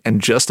clothing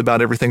and just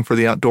about everything for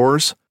the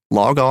outdoors?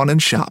 Log on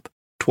and shop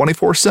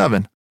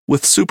 24/7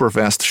 with super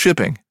fast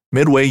shipping.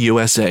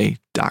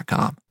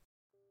 MidwayUSA.com.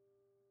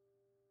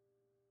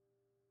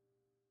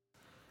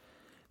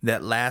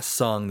 That last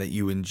song that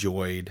you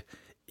enjoyed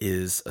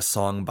is a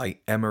song by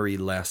Emery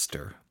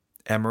Lester.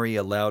 Emery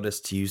allowed us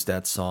to use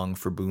that song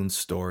for Boone's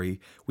story.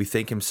 We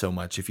thank him so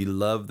much. If you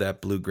love that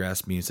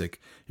bluegrass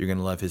music, you're going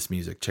to love his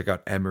music. Check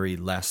out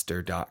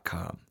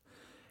EmeryLester.com.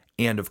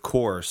 And of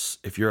course,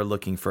 if you're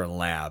looking for a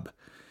lab,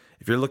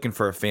 if you're looking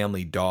for a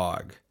family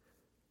dog,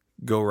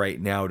 go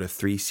right now to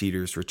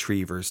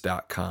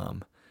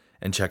 3seatersretrievers.com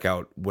and check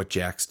out what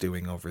Jack's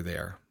doing over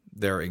there.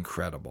 They're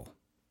incredible.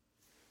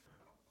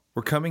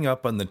 We're coming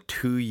up on the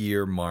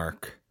 2-year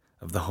mark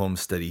of the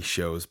Homesteady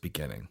show's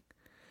beginning.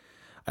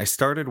 I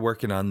started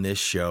working on this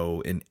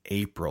show in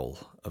April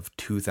of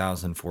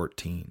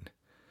 2014.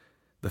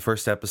 The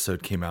first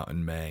episode came out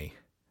in May.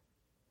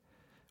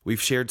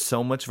 We've shared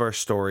so much of our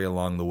story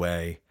along the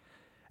way,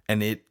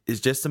 and it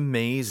is just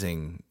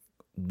amazing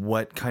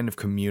what kind of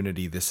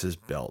community this has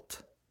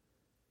built.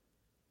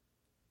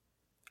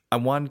 I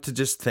wanted to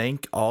just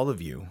thank all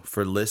of you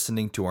for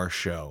listening to our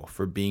show,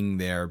 for being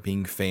there,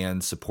 being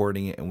fans,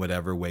 supporting it in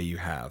whatever way you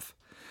have.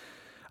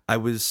 I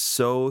was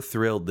so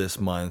thrilled this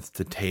month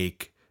to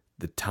take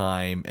the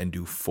time and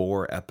do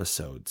 4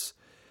 episodes.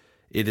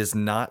 It is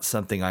not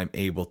something I'm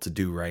able to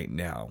do right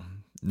now.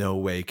 No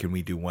way can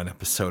we do 1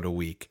 episode a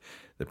week.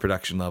 The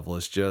production level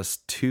is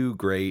just too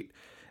great,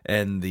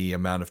 and the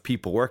amount of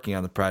people working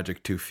on the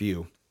project too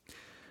few.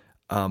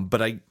 But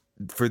I,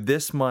 for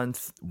this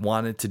month,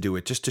 wanted to do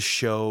it just to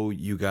show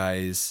you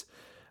guys,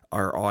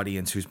 our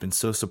audience who's been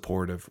so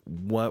supportive,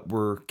 what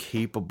we're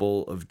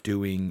capable of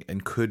doing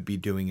and could be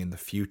doing in the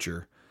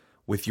future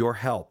with your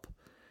help.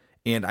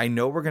 And I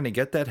know we're going to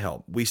get that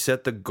help. We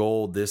set the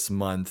goal this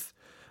month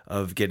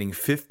of getting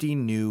 50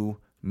 new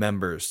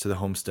members to the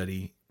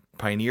Homesteady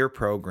Pioneer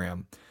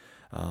program.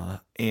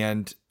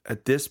 And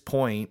at this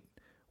point,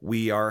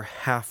 we are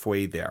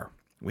halfway there.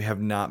 We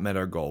have not met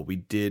our goal. We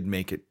did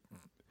make it.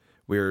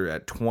 We're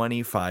at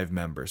 25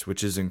 members,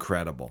 which is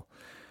incredible.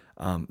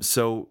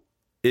 So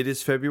it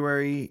is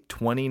February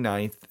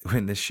 29th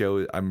when the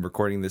show, I'm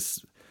recording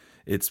this.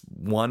 It's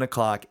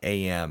 1:00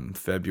 a.m.,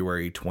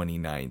 February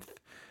 29th.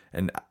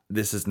 And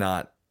this is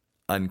not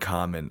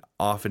uncommon.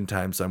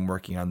 Oftentimes I'm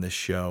working on this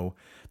show.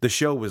 The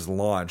show was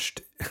launched,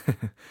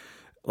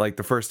 like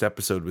the first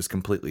episode was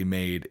completely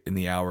made in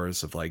the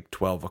hours of like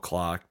 12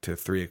 o'clock to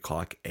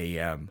 3:00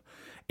 a.m.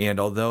 And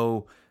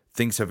although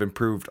things have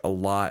improved a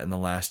lot in the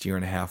last year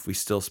and a half, we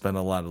still spend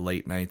a lot of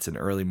late nights and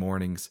early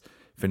mornings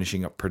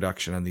finishing up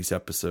production on these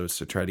episodes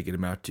to try to get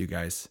them out to you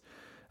guys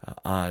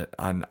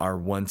on our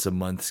once a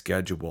month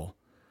schedule.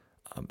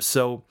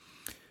 So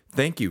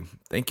thank you.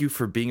 Thank you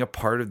for being a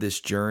part of this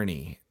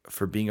journey,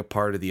 for being a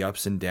part of the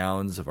ups and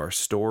downs of our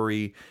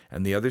story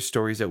and the other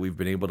stories that we've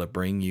been able to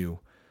bring you.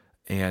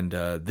 And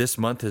this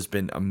month has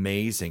been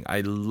amazing.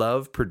 I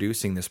love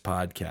producing this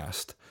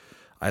podcast.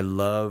 I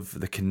love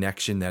the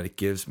connection that it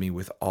gives me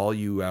with all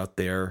you out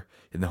there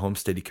in the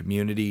Homesteady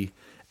community.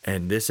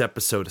 And this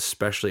episode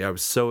especially, I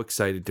was so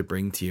excited to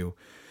bring to you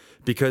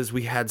because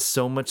we had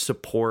so much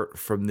support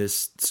from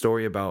this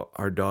story about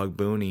our dog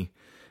Booney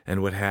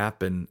and what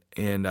happened.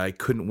 And I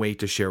couldn't wait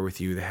to share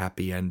with you the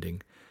happy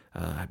ending,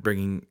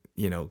 getting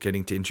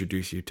to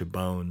introduce you to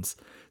Bones.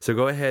 So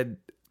go ahead,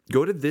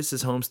 go to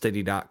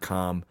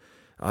thisishomesteady.com.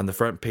 On the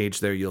front page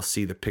there, you'll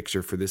see the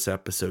picture for this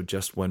episode,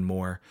 Just One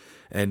More.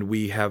 And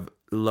we have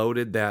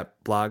loaded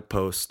that blog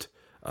post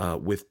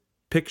with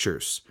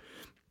pictures.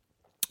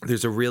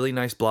 There's a really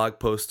nice blog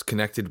post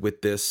connected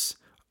with this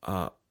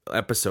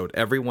episode.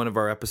 Every one of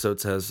our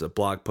episodes has a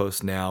blog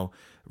post now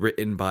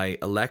written by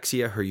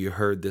Alexia, who you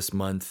heard this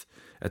month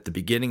at the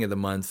beginning of the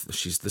month.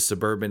 She's the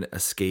suburban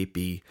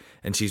escapee,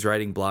 and she's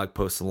writing blog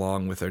posts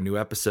along with our new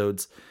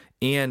episodes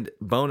and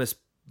bonus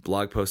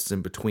blog posts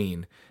in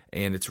between.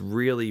 And it's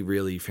really,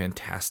 really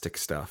fantastic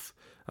stuff.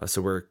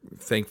 So we're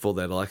thankful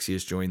that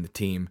Alexia's joined the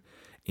team.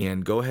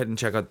 And go ahead and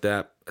check out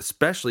that,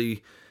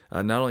 especially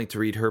not only to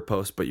read her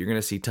post, but you're going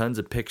to see tons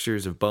of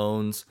pictures of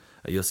Bones.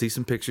 You'll see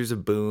some pictures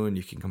of Boone.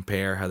 You can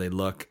compare how they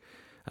look.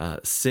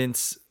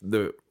 Since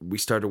we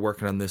started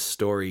working on this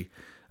story,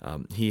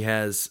 he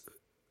has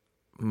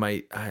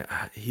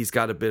he's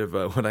got a bit of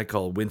a what I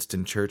call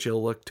Winston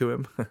Churchill look to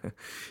him.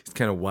 He's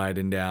kind of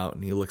widened out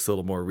and he looks a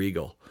little more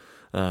regal,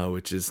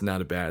 which is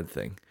not a bad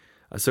thing.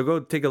 So go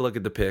take a look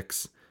at the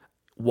pics.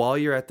 While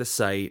you're at the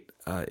site,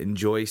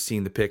 enjoy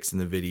seeing the pics in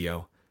the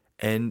video.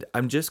 And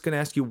I'm just going to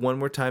ask you one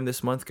more time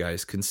this month,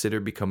 guys, consider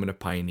becoming a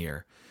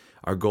pioneer.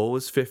 Our goal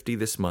was 50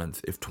 this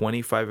month. If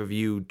 25 of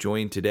you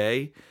join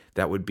today,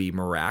 that would be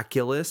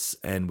miraculous,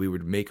 and we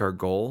would make our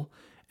goal.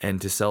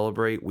 And to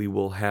celebrate, we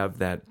will have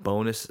that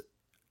bonus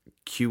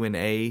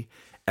Q&A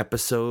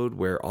episode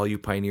where all you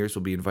pioneers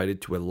will be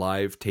invited to a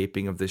live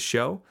taping of this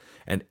show,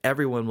 and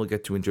everyone will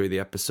get to enjoy the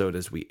episode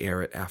as we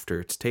air it after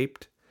it's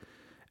taped.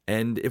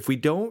 And if we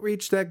don't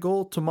reach that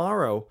goal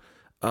tomorrow,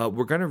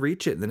 we're going to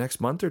reach it in the next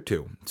month or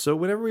two. So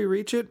whenever we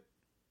reach it,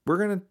 we're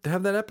going to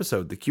have that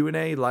episode, the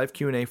Q&A, live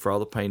Q&A for all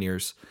the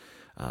pioneers.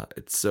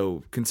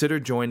 So consider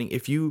joining.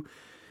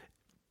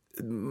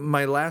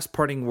 My last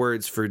parting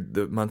words for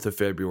the month of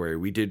February,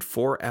 we did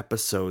 4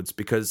 episodes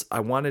because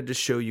I wanted to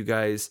show you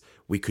guys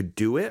we could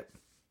do it.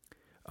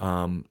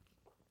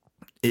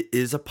 It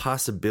is a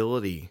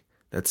possibility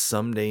that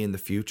someday in the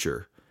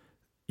future,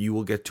 you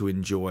will get to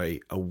enjoy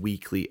a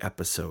weekly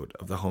episode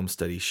of the Home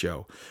Study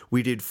Show.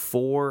 We did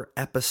 4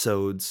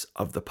 episodes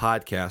of the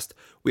podcast.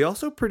 We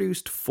also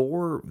produced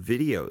 4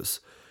 videos,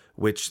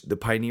 which the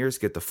pioneers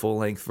get the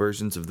full-length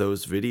versions of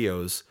those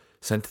videos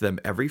sent to them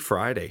every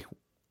Friday.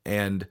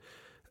 And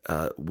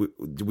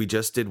we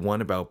just did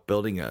one about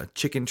building a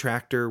chicken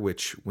tractor,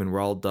 which when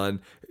we're all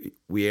done,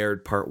 we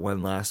aired part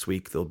 1 last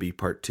week. There'll be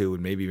part 2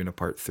 and maybe even a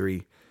part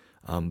 3.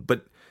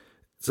 But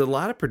it's a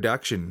lot of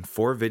production,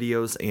 4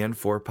 videos and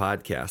 4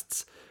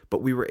 podcasts,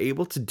 but we were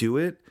able to do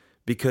it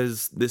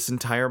because this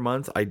entire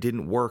month I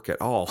didn't work at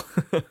all.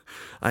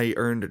 I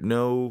earned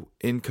no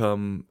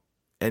income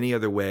any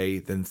other way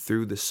than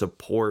through the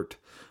support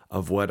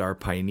of what our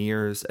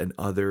pioneers and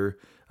other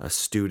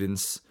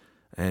students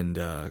and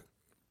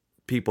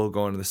people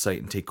go onto the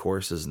site and take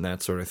courses and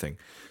that sort of thing.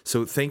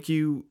 So thank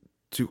you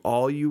to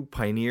all you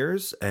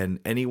pioneers and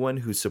anyone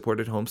who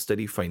supported Home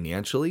Study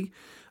financially,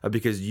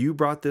 because you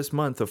brought this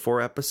month of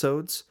 4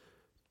 episodes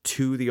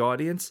to the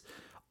audience.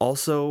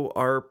 Also,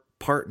 our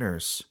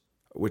partners,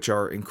 which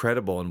are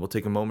incredible, and we'll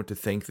take a moment to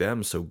thank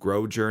them. So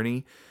Grow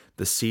Journey,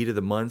 the Seed of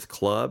the Month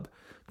Club,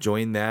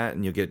 join that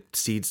and you'll get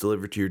seeds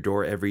delivered to your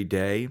door every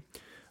day.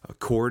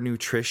 Core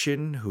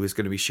Nutrition, who is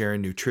going to be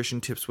sharing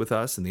nutrition tips with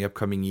us in the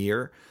upcoming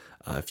year.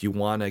 If you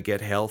want to get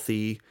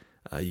healthy,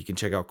 you can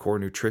check out Core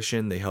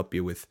Nutrition. They help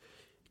you with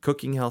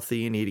cooking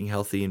healthy and eating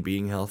healthy and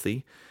being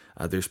healthy.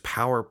 There's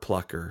Power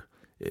Plucker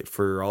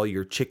for all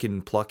your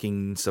chicken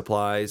plucking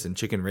supplies and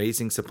chicken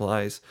raising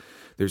supplies.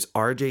 There's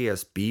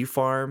RJS Bee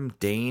Farm,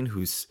 Dane,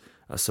 who's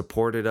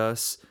supported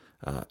us.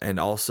 And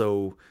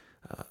also,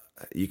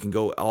 you can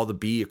go all the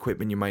bee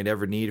equipment you might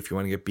ever need. If you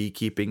want to get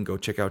beekeeping, go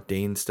check out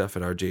Dane's stuff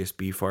at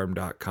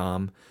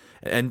rjsbeefarm.com.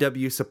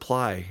 NW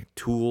Supply,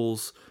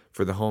 tools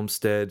for the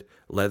homestead,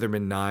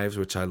 Leatherman knives,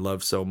 which I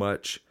love so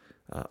much.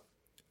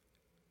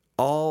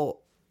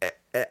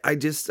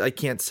 I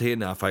can't say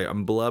enough.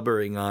 I'm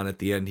blubbering on at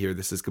the end here.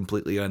 This is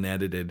completely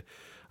unedited.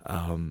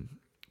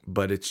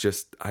 But it's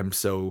just, I'm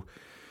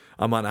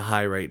on a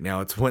high right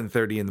now. It's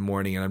 1:30 in the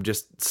morning, and I'm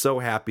just so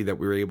happy that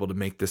we were able to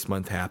make this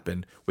month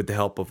happen with the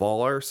help of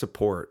all our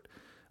support.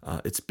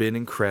 It's been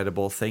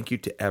incredible. Thank you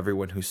to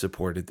everyone who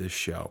supported this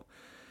show.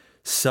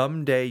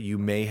 Someday you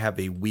may have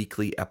a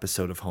weekly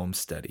episode of Home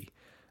Study.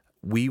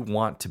 We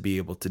want to be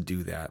able to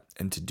do that.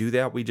 And to do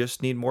that, we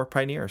just need more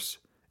pioneers.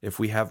 If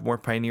we have more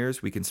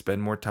pioneers, we can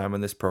spend more time on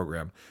this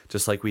program,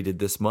 just like we did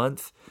this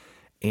month.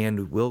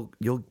 And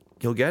you'll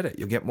get it.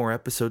 You'll get more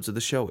episodes of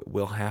the show. It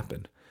will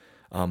happen.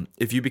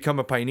 If you become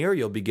a pioneer,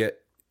 you'll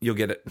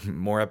get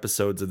more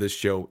episodes of this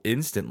show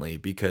instantly,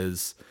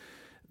 because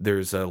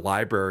there's a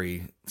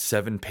library,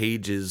 7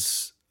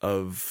 pages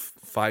of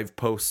 5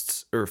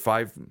 posts, or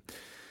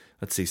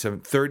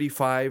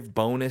 35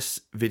 bonus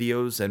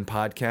videos and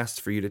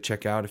podcasts for you to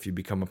check out if you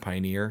become a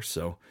pioneer.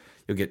 So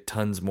you'll get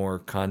tons more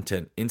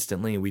content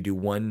instantly. We do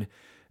 1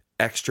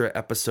 extra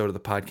episode of the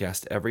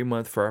podcast every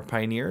month for our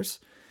pioneers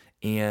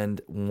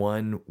and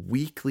 1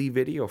 weekly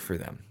video for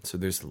them. So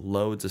there's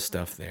loads of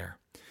stuff there.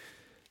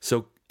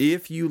 So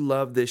if you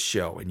love this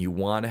show and you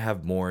want to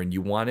have more and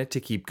you want it to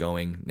keep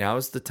going,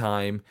 now's the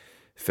time.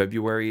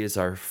 February is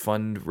our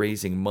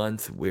fundraising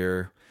month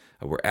where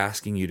we're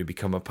asking you to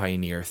become a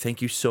pioneer.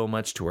 Thank you so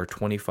much to our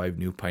 25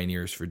 new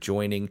pioneers for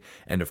joining,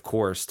 and of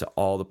course to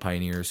all the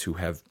pioneers who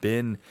have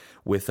been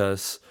with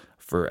us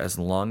for as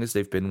long as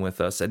they've been with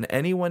us, and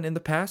anyone in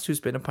the past who's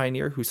been a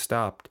pioneer who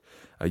stopped.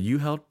 You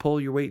helped pull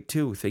your weight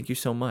too. Thank you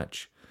so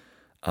much.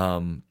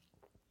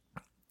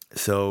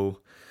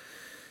 So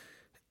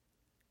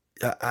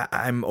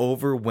I'm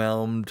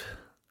overwhelmed.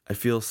 I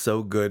feel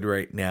so good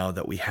right now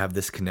that we have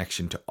this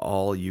connection to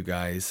all you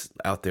guys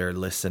out there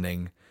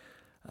listening.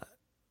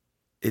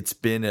 It's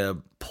been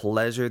a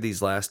pleasure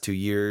these last 2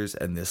 years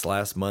and this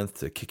last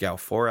month to kick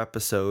out 4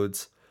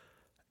 episodes.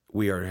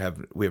 We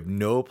have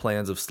no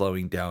plans of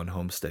slowing down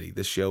Home Study.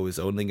 This show is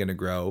only going to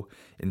grow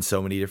in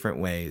so many different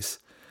ways.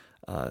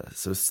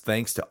 So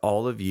thanks to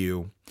all of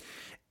you.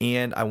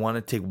 And I want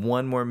to take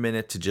one more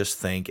minute to just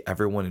thank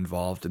everyone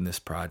involved in this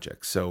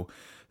project. So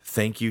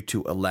thank you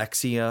to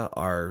Alexia,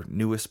 our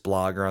newest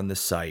blogger on the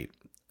site.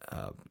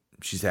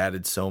 She's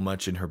added so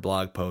much in her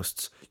blog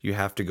posts. You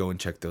have to go and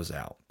check those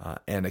out.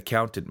 And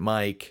Accountant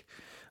Mike,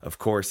 of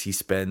course, he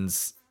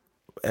spends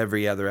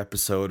every other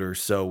episode or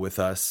so with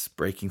us,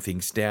 breaking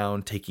things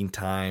down, taking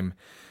time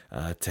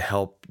to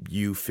help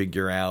you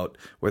figure out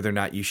whether or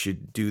not you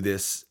should do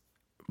this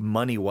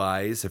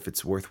money-wise, if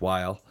it's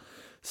worthwhile.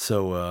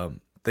 So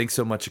thanks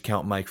so much,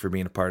 Accountant Mike, for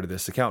being a part of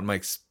this. Accountant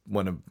Mike's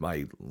one of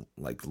my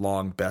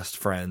long best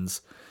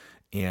friends,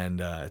 and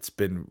it's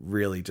been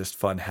really just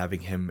fun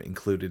having him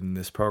included in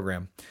this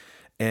program.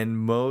 And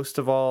most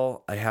of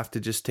all, I have to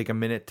just take a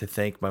minute to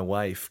thank my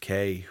wife,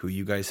 Kay, who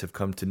you guys have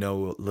come to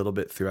know a little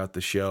bit throughout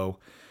the show.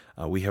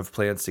 We have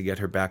plans to get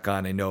her back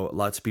on. I know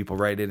lots of people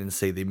write in and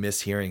say they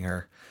miss hearing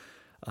her.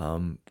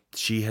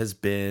 She's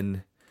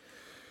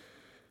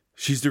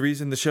the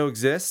reason the show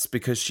exists,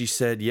 because she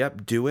said,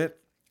 yep, do it.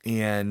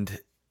 And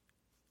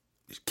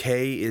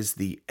Kay is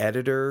the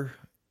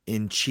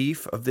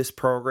editor-in-chief of this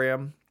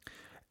program.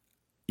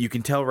 You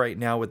can tell right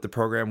now what the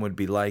program would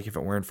be like if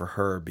it weren't for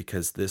her,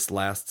 because this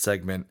last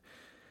segment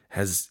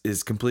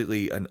is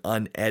completely an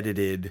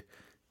unedited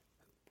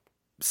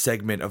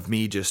segment of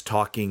me just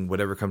talking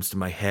whatever comes to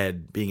my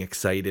head, being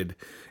excited.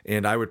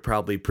 And I would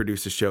probably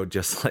produce a show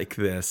just like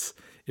this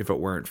if it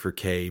weren't for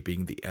Kay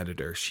being the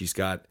editor. She's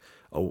got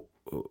a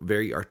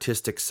very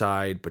artistic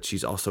side, but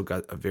she's also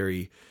got a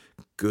very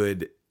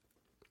good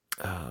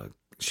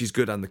she's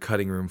good on the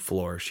cutting room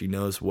floor. She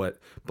knows what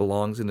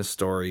belongs in a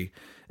story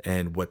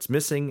and what's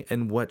missing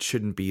and what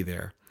shouldn't be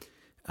there.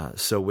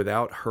 So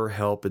without her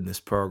help in this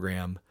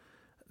program,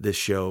 this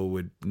show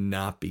would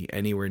not be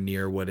anywhere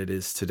near what it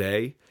is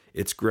today.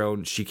 It's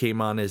grown. She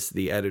came on as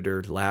the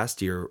editor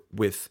last year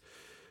with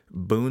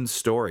Boone's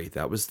story.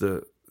 That was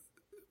and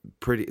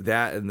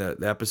the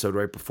episode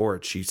right before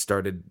it, she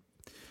started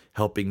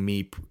helping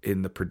me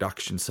in the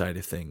production side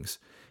of things,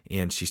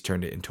 and she's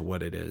turned it into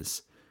what it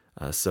is.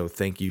 So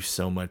thank you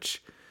so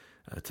much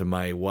to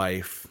my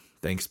wife.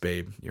 Thanks,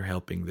 babe. You're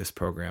helping this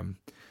program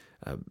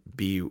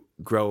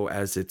grow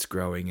as it's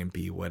growing and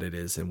be what it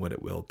is and what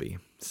it will be.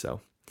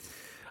 So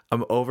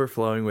I'm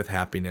overflowing with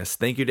happiness.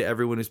 Thank you to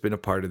everyone who's been a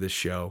part of this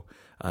show.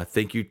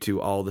 Thank you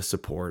to all the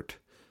support.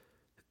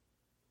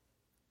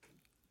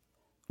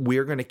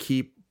 We're going to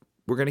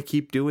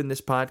keep doing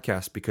this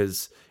podcast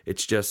because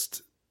it's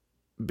just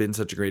been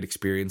such a great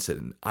experience,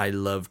 and I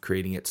love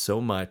creating it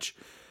so much.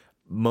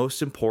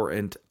 Most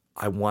important,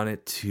 I want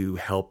it to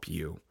help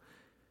you.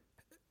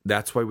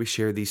 That's why we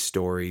share these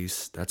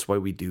stories. That's why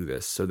we do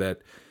this, so that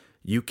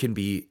you can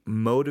be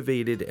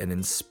motivated and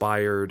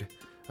inspired.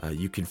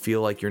 You can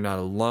feel like you're not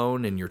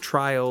alone in your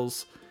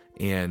trials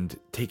and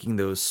taking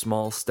those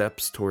small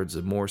steps towards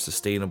a more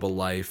sustainable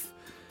life.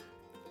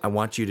 I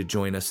want you to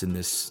join us in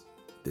this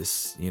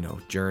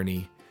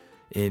journey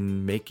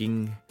in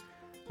making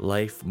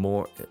life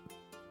more,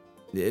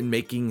 in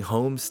making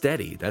home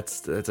steady.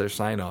 That's our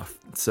sign off.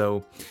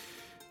 So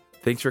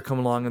thanks for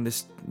coming along on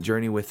this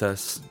journey with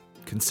us.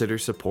 Consider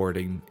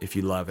supporting if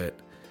you love it.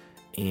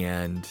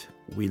 And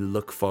we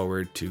look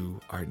forward to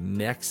our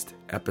next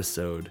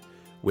episode,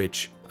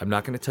 which I'm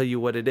not going to tell you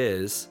what it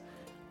is.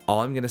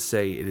 All I'm going to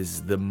say, it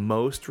is the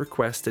most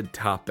requested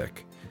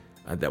topic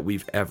that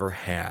we've ever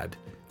had.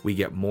 We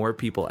get more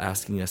people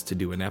asking us to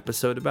do an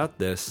episode about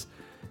this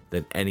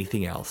than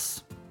anything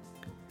else.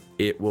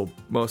 It will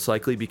most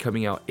likely be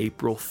coming out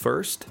April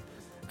 1st,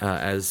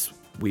 as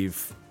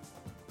we've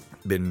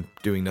been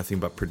doing nothing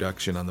but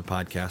production on the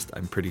podcast.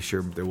 I'm pretty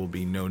sure there will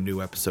be no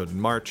new episode in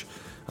March,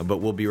 but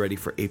we'll be ready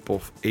for April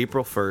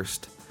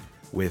 1st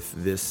with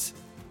this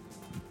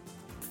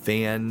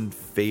fan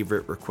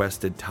favorite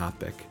requested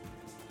topic.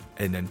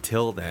 And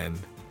until then,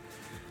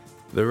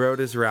 the road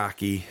is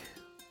rocky.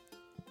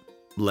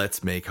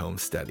 Let's make home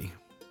steady.